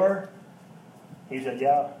 you sure? He said,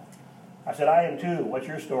 yeah. I said, I am too. What's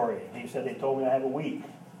your story? He said, they told me I have a week.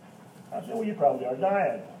 I said, well, you probably are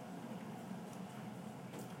dying.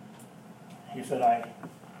 He said,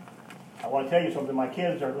 I want to tell you something. My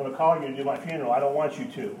kids are going to call you to do my funeral. I don't want you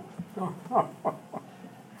to.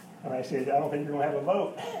 And I said, I don't think you're going to have a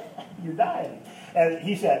vote. You're dying. And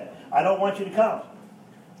he said, I don't want you to come.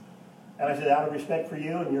 And I said, out of respect for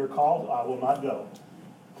you and your calls, I will not go.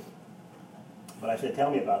 But I said,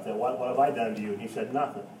 tell me about that. What have I done to you? And he said,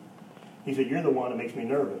 nothing. He said, you're the one that makes me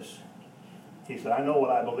nervous. He said, I know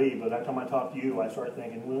what I believe, but every time I talk to you, I start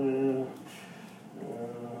thinking,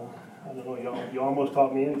 I don't know, you almost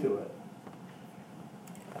talked me into it.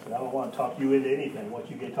 I said, I don't want to talk you into anything. What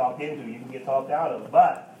you get talked into, you can get talked out of.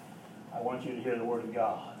 But I want you to hear the Word of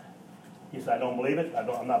God. He said, I don't believe it.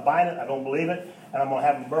 I'm not buying it. I don't believe it. And I'm going to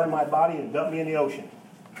have them burn my body and dump me in the ocean.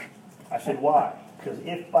 I said, why? Because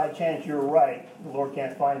if by chance you're right, the Lord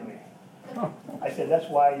can't find me. I said, that's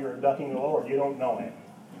why you're ducking the Lord. You don't know Him.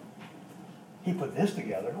 He put this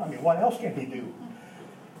together. I mean, what else can He do?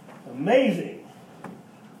 Amazing.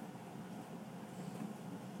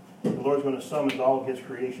 The Lord's going to summon all of His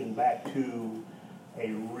creation back to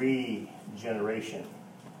a regeneration.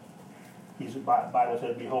 The Bible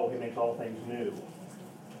says, behold, He makes all things new.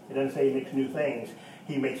 It doesn't say He makes new things.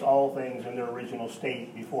 He makes all things in their original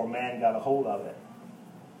state before man got a hold of it.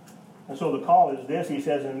 And so the call is this. He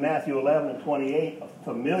says in Matthew 11:28, a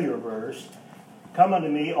familiar verse, come unto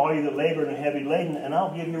me, all you that labor and are heavy laden, and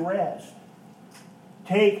I'll give you rest.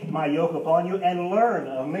 Take my yoke upon you and learn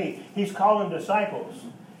of me. He's calling disciples.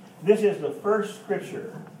 This is the first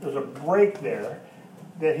scripture. There's a break there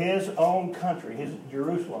that His own country, His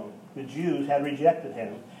Jerusalem, the Jews had rejected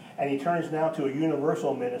Him. And He turns now to a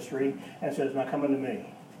universal ministry and says, now come unto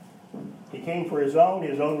me. He came for His own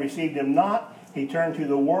received Him not. He turned to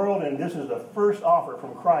the world, and this is the first offer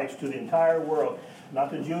from Christ to the entire world. Not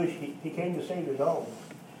the Jewish. He came to save His own.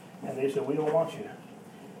 And they said, we don't want you.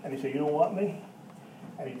 And He said, you don't want me?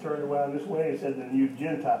 And He turned around this way and said to you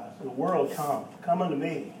Gentiles, the world, come unto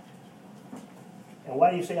me. And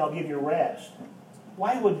why do you say, I'll give you rest?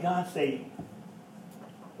 Why would God say,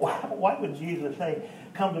 why would Jesus say,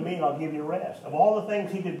 come to me and I'll give you rest? Of all the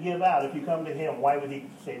things He could give out, if you come to Him, why would He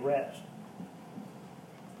say rest?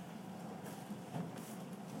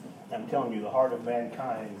 I'm telling you, the heart of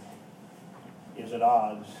mankind is at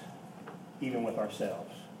odds even with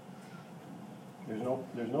ourselves. There's no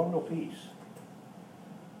real peace.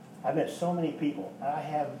 I've met so many people. I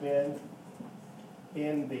have been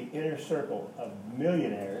in the inner circle of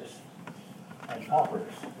millionaires and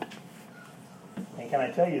paupers. And can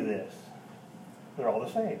I tell you this? They're all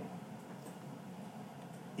the same.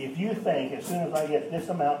 If you think as soon as I get this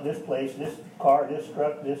amount, this place, this car, this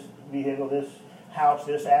truck, this vehicle, this house,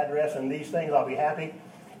 this address, and these things, I'll be happy,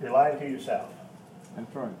 you're lying to yourself.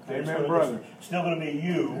 That's right. It's Amen, brother. still going to be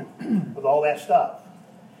you with all that stuff.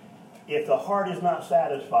 If the heart is not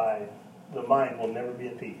satisfied, the mind will never be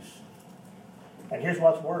at peace. And here's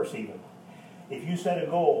what's worse even. If you set a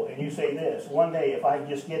goal and you say this, one day if I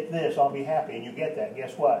just get this, I'll be happy, and you get that,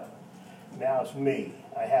 guess what? Now it's me.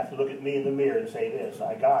 I have to look at me in the mirror and say this,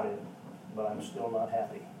 I got it, but I'm still not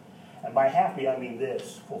happy. And by happy, I mean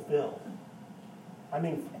this, fulfilled. I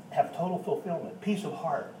mean have total fulfillment, peace of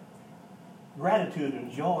heart, gratitude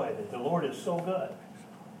and joy that the Lord is so good.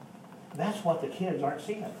 That's what the kids aren't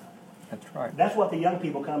seeing. That's right. That's what the young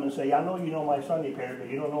people come and say, I know you know my Sunday parent, but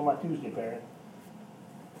you don't know my Tuesday parent.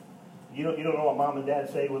 You don't know what mom and dad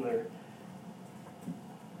say when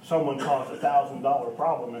someone caused a $1,000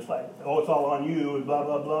 problem. It's like, oh, it's all on you, and blah,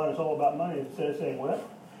 blah, blah, and it's all about money. Instead of saying, well,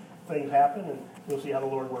 things happen, and we'll see how the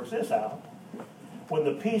Lord works this out. When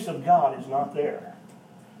the peace of God is not there,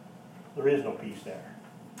 there is no peace there.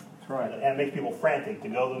 That's right. And it makes people frantic to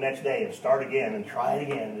go the next day and start again and try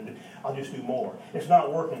it again. And I'll just do more. It's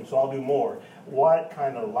not working, so I'll do more. What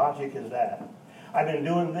kind of logic is that? I've been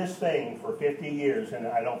doing this thing for 50 years and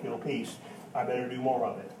I don't feel peace. I better do more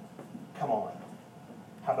of it. Come on.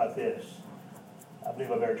 How about this? I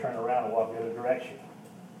believe I better turn around and walk the other direction.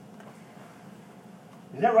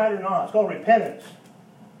 Is that right or not? It's called repentance.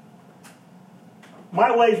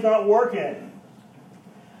 My way's not working.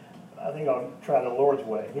 I think I'll try the Lord's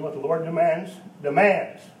way. You know what the Lord demands?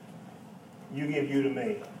 Demands. You give you to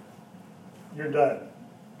me. You're done.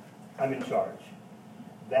 I'm in charge.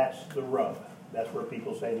 That's the rub. That's where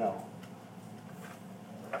people say no.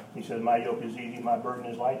 He says, my yoke is easy, my burden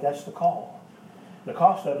is light. That's the call. The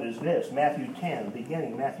cost of it is this. Matthew 10,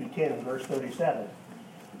 beginning, Matthew 10 and verse 37.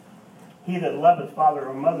 He that loveth father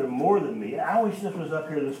or mother more than me. I wish this was up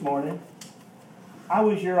here this morning. I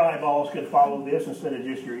wish your eyeballs could follow this instead of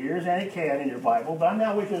just your ears, and it can in your Bible, but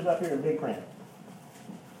I wish it was up here in big print.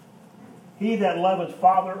 He that loveth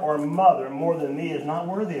father or mother more than me is not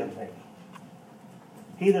worthy of me.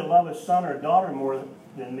 He that loveth son or daughter more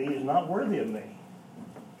than me is not worthy of me.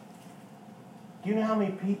 Do you know how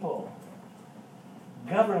many people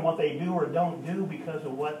govern what they do or don't do because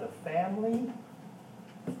of what the family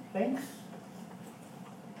thinks?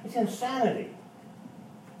 It's insanity.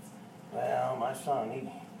 Well, my son,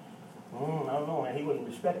 I don't know, man, he wouldn't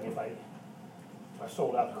respect me if I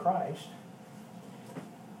sold out to Christ.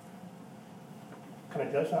 Can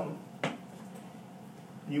I tell you something?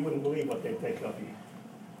 You wouldn't believe what they'd think of you.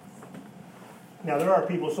 Now, there are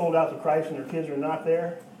people sold out to Christ and their kids are not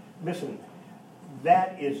there. Listen,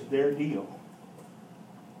 that is their deal.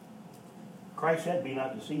 Christ said, be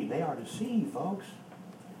not deceived. They are deceived, folks.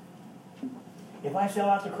 If I sell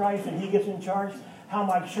out to Christ and he gets in charge, how am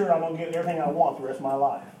I sure I'm going to get everything I want the rest of my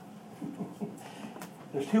life?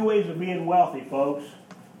 There's two ways of being wealthy, folks.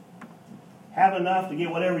 Have enough to get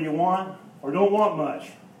whatever you want, or don't want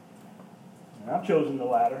much. And I've chosen the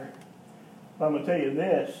latter. But I'm going to tell you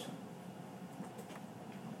this.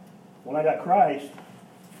 When I got Christ,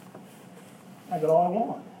 I got all I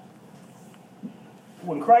want.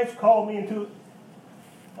 When Christ called me into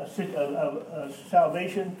a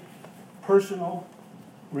salvation, personal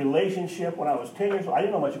relationship when I was 10 years old, I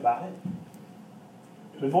didn't know much about it.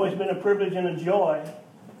 It's always been a privilege and a joy.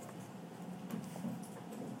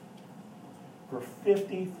 For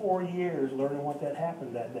 54 years learning what that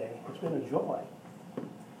happened that day. It's been a joy.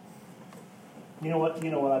 You know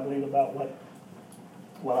what I believe about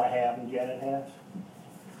what I have and Janet has?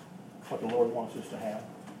 What the Lord wants us to have.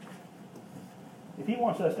 If he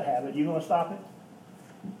wants us to have it, you going to stop it?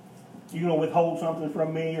 You going to withhold something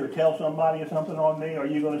from me or tell somebody something on me? Or are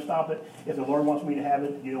you going to stop it? If the Lord wants me to have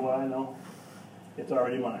it, you know what I know? It's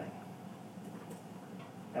already mine.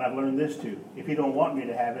 And I've learned this too. If he don't want me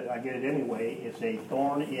to have it, I get it anyway. It's a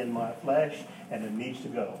thorn in my flesh and it needs to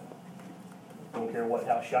go. Don't care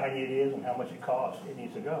how shiny it is and how much it costs. It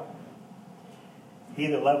needs to go. He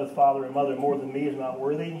that loveth father and mother more than me is not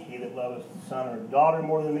worthy. He that loveth son or daughter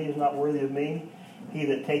more than me is not worthy of me. He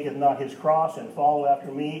that taketh not his cross and followeth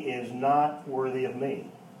after me is not worthy of me.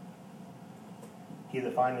 He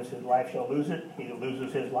that findeth his life shall lose it. He that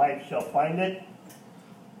loses his life shall find it.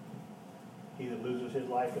 He that loses his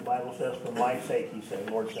life, the Bible says, for my sake, he said,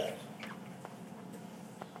 Lord says.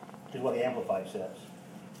 This is what the Amplified says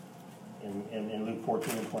in Luke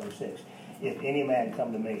 14 and 26. If any man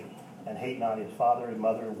come to me and hate not his father and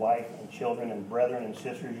mother, wife and children and brethren and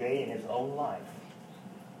sisters, yea, in his own life,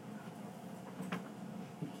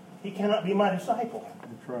 he cannot be my disciple.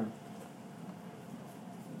 That's right.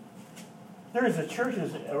 There's the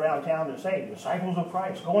churches around town that say disciples of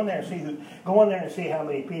Christ. Go in there and see how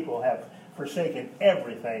many people have forsaken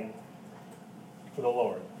everything for the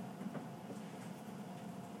Lord.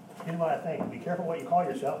 Here's what I think. Be careful what you call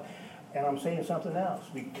yourself. And I'm saying something else.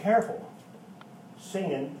 Be careful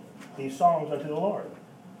singing these songs unto the Lord.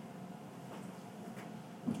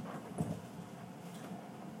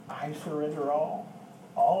 I surrender all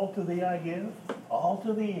to thee I give, all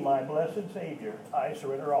to thee, my blessed Savior, I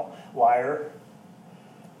surrender all. Liar.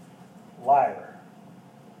 Liar.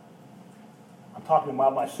 I'm talking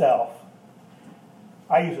about myself.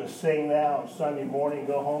 I used to sing that on Sunday morning,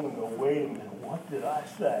 go home and go, wait a minute, what did I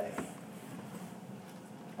say?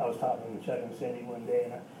 I was talking to Chuck and Cindy one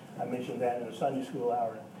day, and I mentioned that in a Sunday school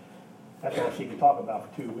hour. That's all she could talk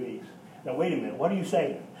about for 2 weeks. Now, wait a minute, what are you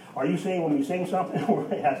saying? Are you saying when you sing something?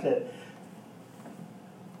 I said,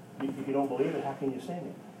 if you don't believe it, how can you sing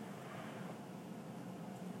it?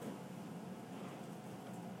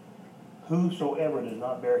 Whosoever does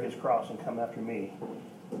not bear his cross and come after me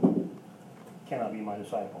cannot be my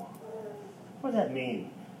disciple. What does that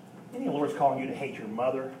mean? You think the Lord's calling you to hate your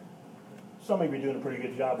mother? Some of you are doing a pretty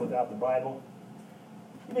good job without the Bible.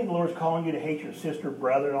 You think the Lord's calling you to hate your sister,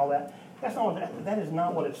 brother, and all that? That is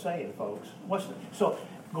not what it's saying, folks. So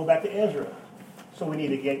go back to Ezra. So we need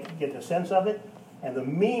to get the sense of it and the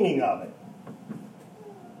meaning of it.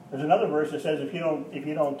 There's another verse that says if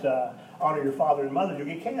you don't honor your father and mother, you'll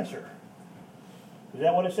get cancer. Is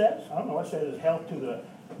that what it says? I don't know. It says health to the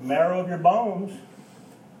marrow of your bones.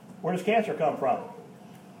 Where does cancer come from?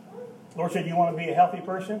 The Lord said, you want to be a healthy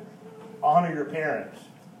person? Honor your parents.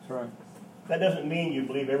 That's right. That doesn't mean you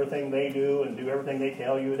believe everything they do and do everything they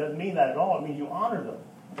tell you. It doesn't mean that at all. It means you honor them.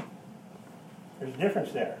 There's a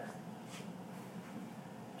difference there.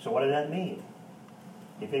 So what does that mean?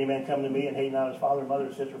 If any man come to me and hate not his father,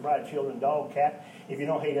 mother, sister, bride, children, dog, cat, if you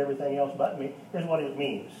don't hate everything else but me, here's what it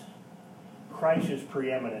means. Christ is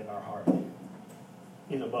preeminent in our heart.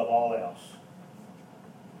 He's above all else.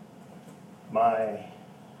 My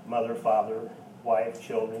mother, father, wife,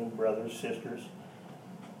 children, brothers, sisters,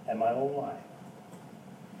 and my own life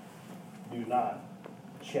do not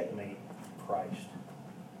checkmate Christ.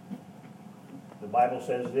 The Bible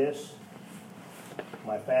says this,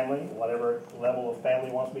 my family, whatever level of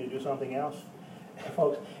family wants me to do something else,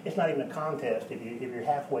 folks, it's not even a contest if you're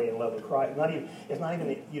halfway in love with Christ. It's not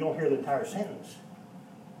even you don't hear the entire sentence.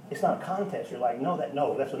 It's not a contest. You're like, no,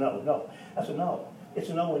 that's a no, no, that's a no. It's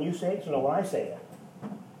a no when you say it, it's a no when I say it.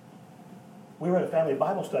 We were at a family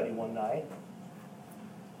Bible study one night,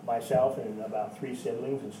 myself and about 3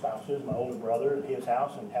 siblings and spouses, my older brother at his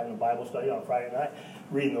house, and having a Bible study on Friday night,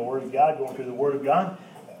 reading the Word of God, going through the Word of God,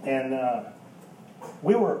 and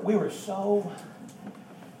we were so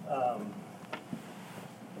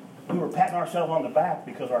we were patting ourselves on the back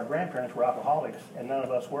because our grandparents were alcoholics and none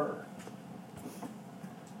of us were.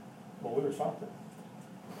 Well, we were something.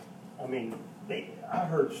 I mean, I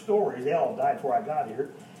heard stories. They all died before I got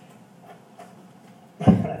here.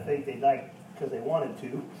 I think they died because they wanted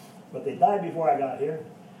to, but they died before I got here.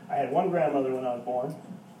 I had one grandmother when I was born,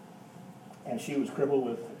 and she was crippled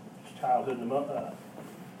with childhood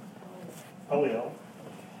polio.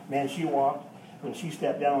 Man, she walked. When she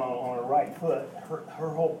stepped down on her right foot, her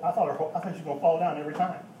whole I thought she was going to fall down every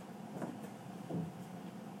time,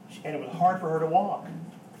 and it was hard for her to walk.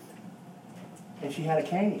 And she had a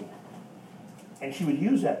cane, and she would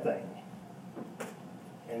use that thing.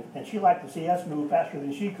 And she liked to see us move faster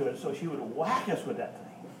than she could, so she would whack us with that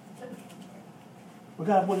thing. We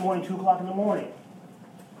got up one morning, 2 o'clock in the morning.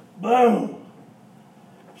 Boom!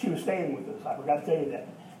 She was staying with us. I forgot to tell you that.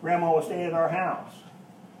 Grandma was staying at our house.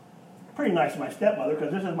 Pretty nice of my stepmother,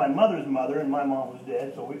 because this is my mother's mother, and my mom was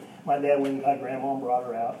dead, so my dad went and got Grandma and brought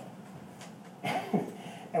her out.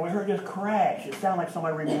 And we heard this crash. It sounded like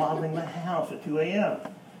somebody remodeling the house at 2 a.m.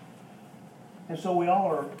 And so we all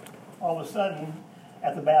are, all of a sudden,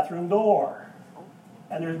 at the bathroom door.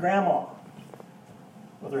 And there's Grandma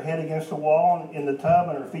with her head against the wall in the tub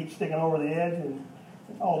and her feet sticking over the edge and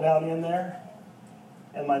all down in there.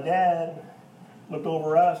 And my dad looked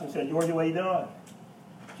over us and said, "Georgie, what are you doing?"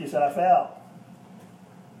 She said, "I fell."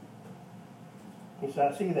 He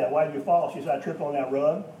said, "I see that. Why did you fall?" She said, "I tripped on that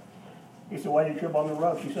rug." He said, "Why did you trip on the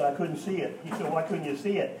rug?" She said, "I couldn't see it." He said, "Why couldn't you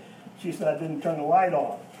see it?" She said, "I didn't turn the light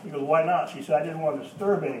on." He goes, "Why not?" She said, "I didn't want to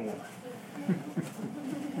disturb anyone."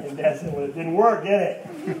 And Dad said, "Well, it didn't work, did it?"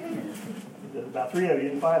 There's about 3 of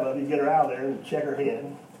you and 5 of you get her out of there and check her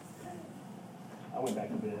head. I went back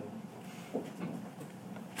to bed.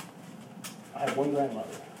 I had one grandmother.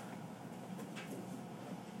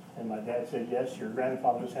 And my dad said, yes, your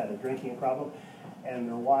grandfather's had a drinking problem. And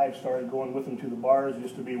their wives started going with them to the bars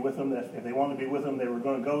just to be with them. If they wanted to be with them, they were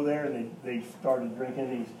going to go there, and they started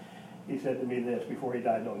drinking. He said to me this, before he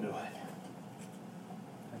died, don't do it.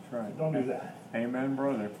 That's right. Don't do that. Amen,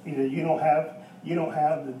 brother. He said, you don't have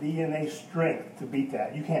the DNA strength to beat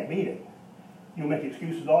that. You can't beat it. You'll make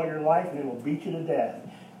excuses all your life, and it will beat you to death.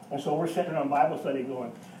 And so we're sitting on Bible study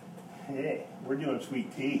going, hey, we're doing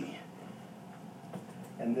sweet tea.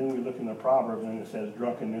 And then we look in the Proverbs, and it says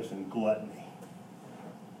drunkenness and gluttony.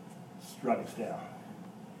 Struck us down.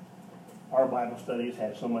 Our Bible studies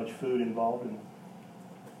had so much food involved, and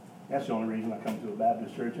that's the only reason I come to a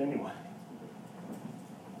Baptist church anyway.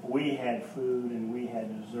 We had food, and we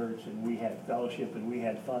had desserts, and we had fellowship, and we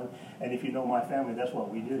had fun. And if you know my family, that's what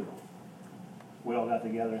we do. We all got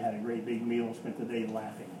together and had a great big meal and spent the day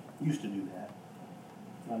laughing. Used to do that.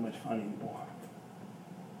 Not much fun anymore.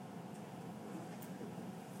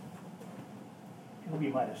 You'll be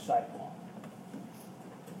my disciple.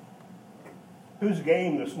 Who's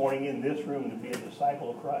game this morning in this room to be a disciple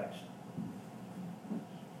of Christ?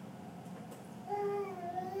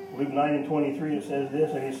 Luke 9:23, it says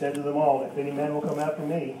this, and he said to them all, if any man will come after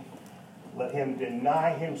me, let him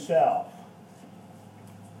deny himself.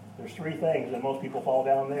 There's three things, and most people fall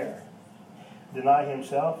down there. Deny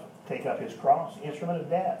himself, take up his cross, instrument of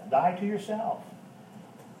death. Die to yourself.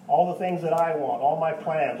 All the things that I want, all my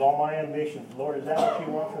plans, all my ambitions. Lord, is that what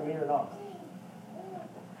you want from me or not?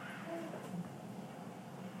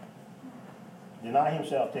 Deny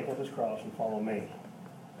himself, take up his cross, and follow me.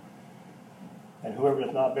 And whoever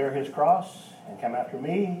does not bear his cross and come after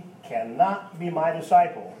me cannot be my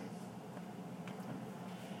disciple.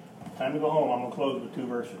 Time to go home. I'm going to close with two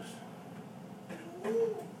verses.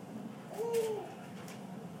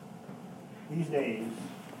 These days,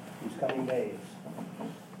 these coming days,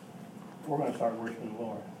 we're going to start worshiping the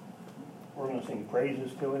Lord. We're going to sing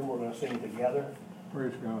praises to Him. We're going to sing together.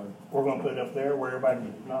 Praise God. We're going to put it up there where everybody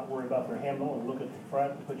does not worry about their hymnal and look at the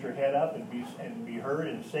front and put your head up and be heard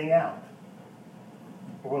and sing out.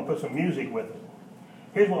 We're going to put some music with it.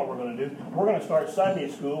 Here's what we're going to do. We're going to start Sunday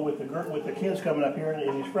school with the kids coming up here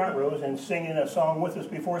in these front rows and singing a song with us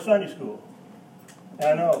before Sunday school. And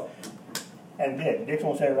I know. And Dick's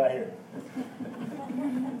going to say it right here.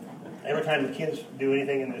 Every time the kids do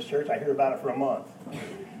anything in this church, I hear about it for a month.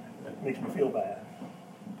 It makes me feel bad.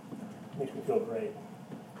 It makes me feel great.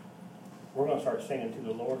 We're going to start singing to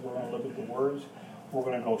the Lord. We're going to look at the words. We're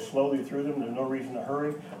going to go slowly through them. There's no reason to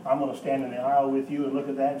hurry. I'm going to stand in the aisle with you and look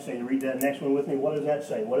at that and say, read that next one with me. What does that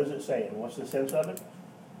say? What is it saying? What's the sense of it?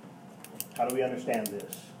 How do we understand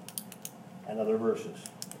this? And other verses.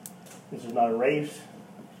 This is not a race.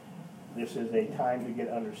 This is a time to get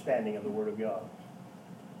understanding of the Word of God.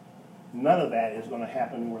 None of that is going to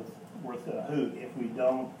happen worth a hoot if we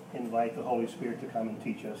don't invite the Holy Spirit to come and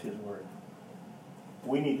teach us His Word.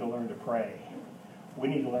 We need to learn to pray. We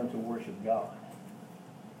need to learn to worship God.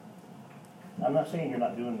 I'm not saying you're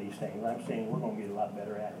not doing these things. I'm saying we're going to get a lot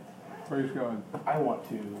better at it. Praise God. I want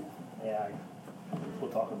to,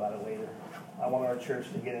 we'll talk about it later. I want our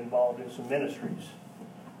church to get involved in some ministries.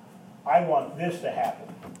 I want this to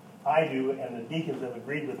happen. I do, and the deacons have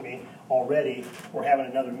agreed with me already. We're having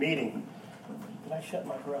another meeting. Did I shut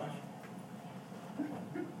my garage?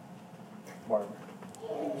 Barbara.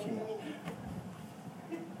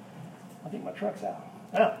 I think my truck's out.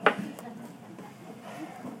 Ah.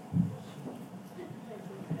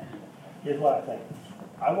 Here's what I think.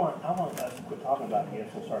 I want us to quit talking about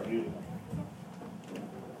gifts and start using them.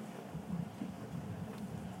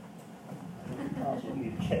 I also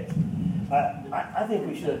need a kick. I think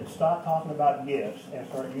we should stop talking about gifts and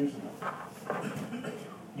start using them.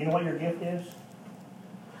 You know what your gift is?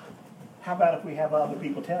 How about if we have other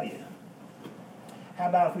people tell you? How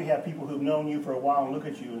about if we have people who've known you for a while and look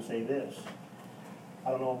at you and say this?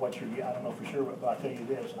 I don't know for sure, but I'll tell you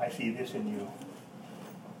this. I see this in you.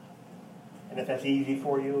 And if that's easy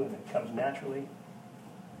for you and it comes naturally,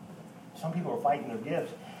 some people are fighting their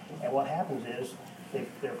gifts, and what happens is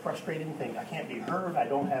they're frustrated and think, I can't be heard. I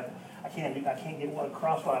can't get what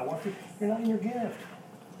across what I want to. You're not in your gift.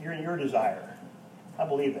 You're in your desire. I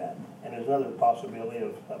believe that. And there's another possibility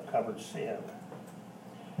of covered sin.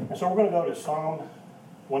 And so we're going to go to Psalm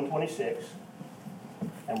 126,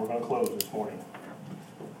 and we're going to close this morning.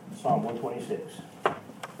 Psalm 126.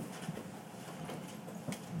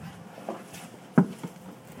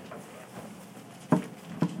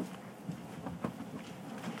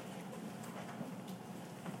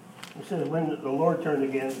 It says, when the Lord turned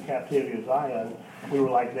again the captivity of Zion, we were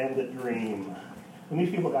like them that dream. When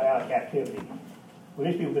these people got out of captivity, When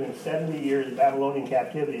these people have been in 70 years of Babylonian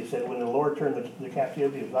captivity, it said when the Lord turned the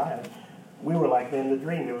captivity of Zion, we were like in the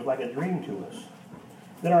dream. It was like a dream to us.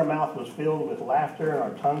 Then our mouth was filled with laughter, and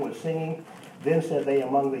our tongue was singing. Then said they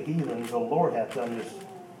among the heathens, the Lord hath done this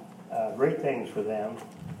great things for them.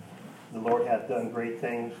 The Lord hath done great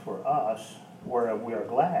things for us, whereof we are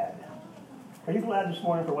glad. Are you glad this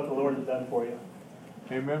morning for what the Lord has done for you?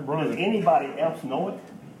 Amen, brother. Does anybody else know it?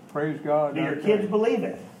 Praise God. Do your kids believe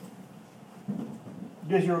it?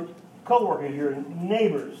 Does your coworkers, your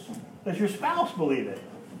neighbors, does your spouse believe it?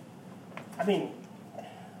 I mean,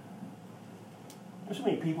 there's so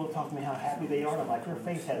many people talk to me how happy they are, and I'm like, their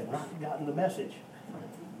face has not gotten the message.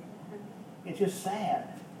 It's just sad.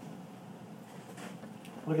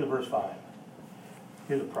 Look at verse 5.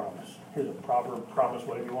 Here's a promise. Here's a proverb, promise,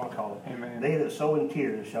 whatever you want to call it. Amen. They that sow in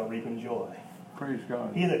tears shall reap in joy. Praise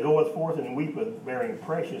God. He that goeth forth and weepeth, bearing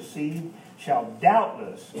precious seed, shall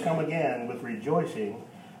doubtless come again with rejoicing,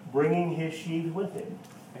 bringing his sheaves with him.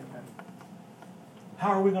 Amen. How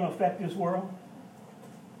are we going to affect this world?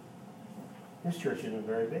 This church isn't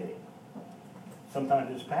very big.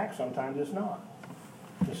 Sometimes it's packed, sometimes it's not.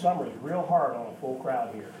 The summer is real hard on a full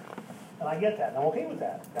crowd here. And I get that, and I'm okay with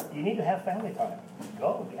that. You need to have family time.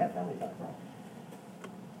 Go, have family time.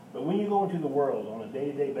 But when you go into the world on a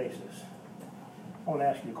day-to-day basis, I want to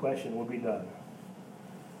ask you a question, we'll be done.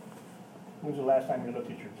 When's the last time you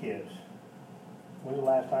looked at your kids? When's the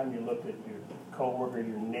last time you looked at your coworker,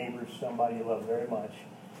 your neighbors, somebody you love very much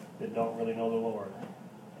that don't really know the Lord?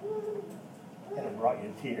 And it brought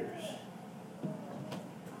you to tears.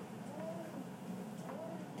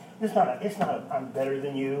 It's not I'm better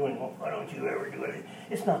than you and why don't you ever do it?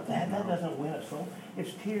 It's not that. That doesn't win a soul.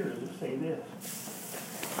 It's tears that say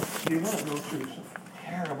this. You're going to go through some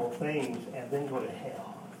terrible things and then go to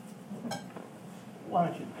hell.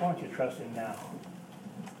 Why don't you trust him now?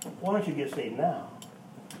 Why don't you get saved now?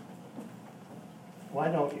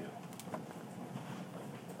 Why don't you?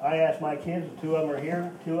 I ask my kids, 2 of them are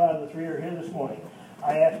here, 2 out of the 3 are here this morning.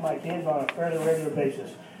 I ask my kids on a fairly regular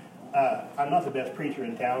basis. I'm not the best preacher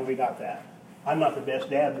in town, we got that. I'm not the best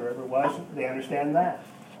dad there ever was, they understand that.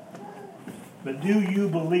 But do you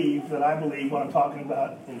believe that I believe what I'm talking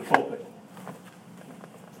about in the pulpit?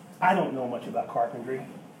 I don't know much about carpentry.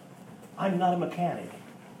 I'm not a mechanic.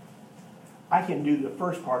 I can do the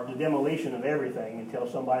first part, the demolition of everything, until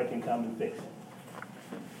somebody can come and fix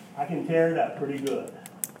it. I can tear it up pretty good.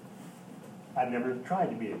 I've never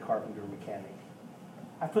tried to be a carpenter or mechanic.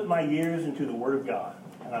 I put my years into the Word of God,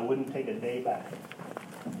 and I wouldn't take a day back.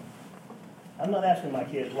 I'm not asking my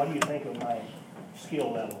kids, what do you think of my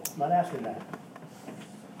skill level? I'm not asking that.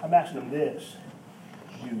 I'm asking them this.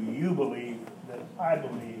 Do you believe that I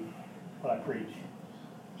believe what I preach?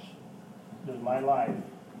 Does my life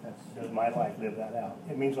live that out?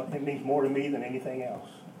 It means more to me than anything else.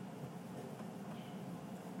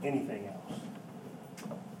 Anything else.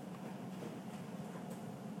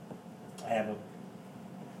 I have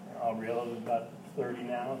Ariella is about 30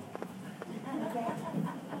 now.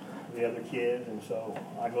 The other kids, and so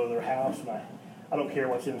I go to their house, and I don't care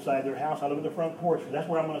what's inside their house. I look at the front porch, because that's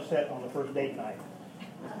where I'm going to sit on the first date night.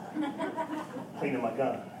 Cleaning my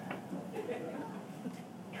gun.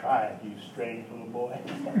 Try it, you strange little boy.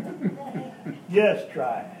 Just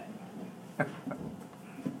try it.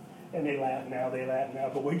 And they laugh now,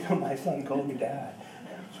 but wait till my son called me dad.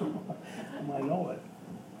 So I know it.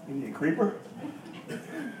 You need a creeper?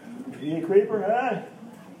 You need a creeper, huh?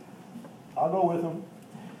 I'll go with him.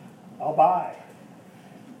 I'll buy.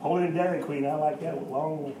 Hold it in Dairy Queen, I like that with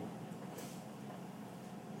long.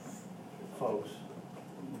 Folks,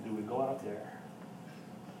 do we go out there?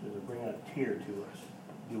 Does it bring a tear to us?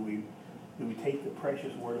 Do we take the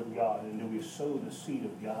precious Word of God and do we sow the seed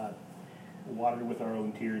of God, water with our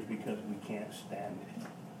own tears because we can't stand it?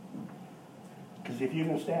 Because if you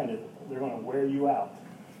can stand it, they're going to wear you out.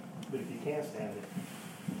 But if you can't stand it,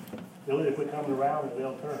 they'll either quit coming around or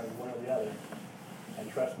they'll turn one or the other. And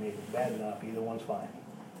trust me, if it's bad enough, either one's fine.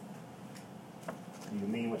 Do you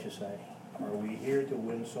mean what you say? Are we here to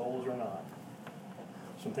win souls or not?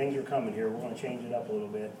 Some things are coming here. We're going to change it up a little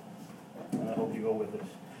bit. And I hope you go with us.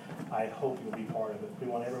 I hope you'll be part of it. We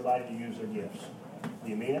want everybody to use their gifts. Do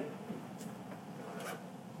you mean it?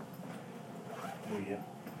 Do you?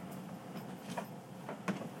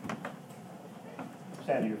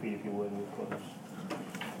 Stand to your feet if you would, and we'll close.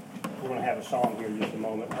 We're going to have a song here in just a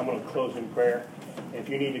moment. I'm going to close in prayer. If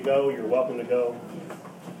you need to go, you're welcome to go.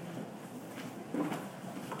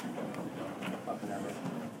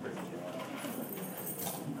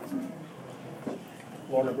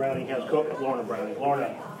 Lorna Browning has Lorna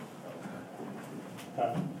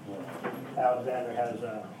Alexander has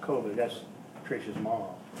COVID. That's Trish's mom.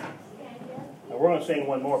 Now we're going to sing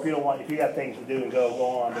one more. If you got things to do and go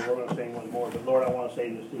on, but we're going to sing one more. But Lord, I want to say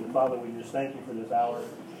this to you. Father, we just thank you for this hour.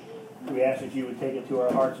 We ask that you would take it to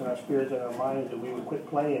our hearts and our spirits and our minds, that we would quit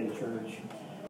playing church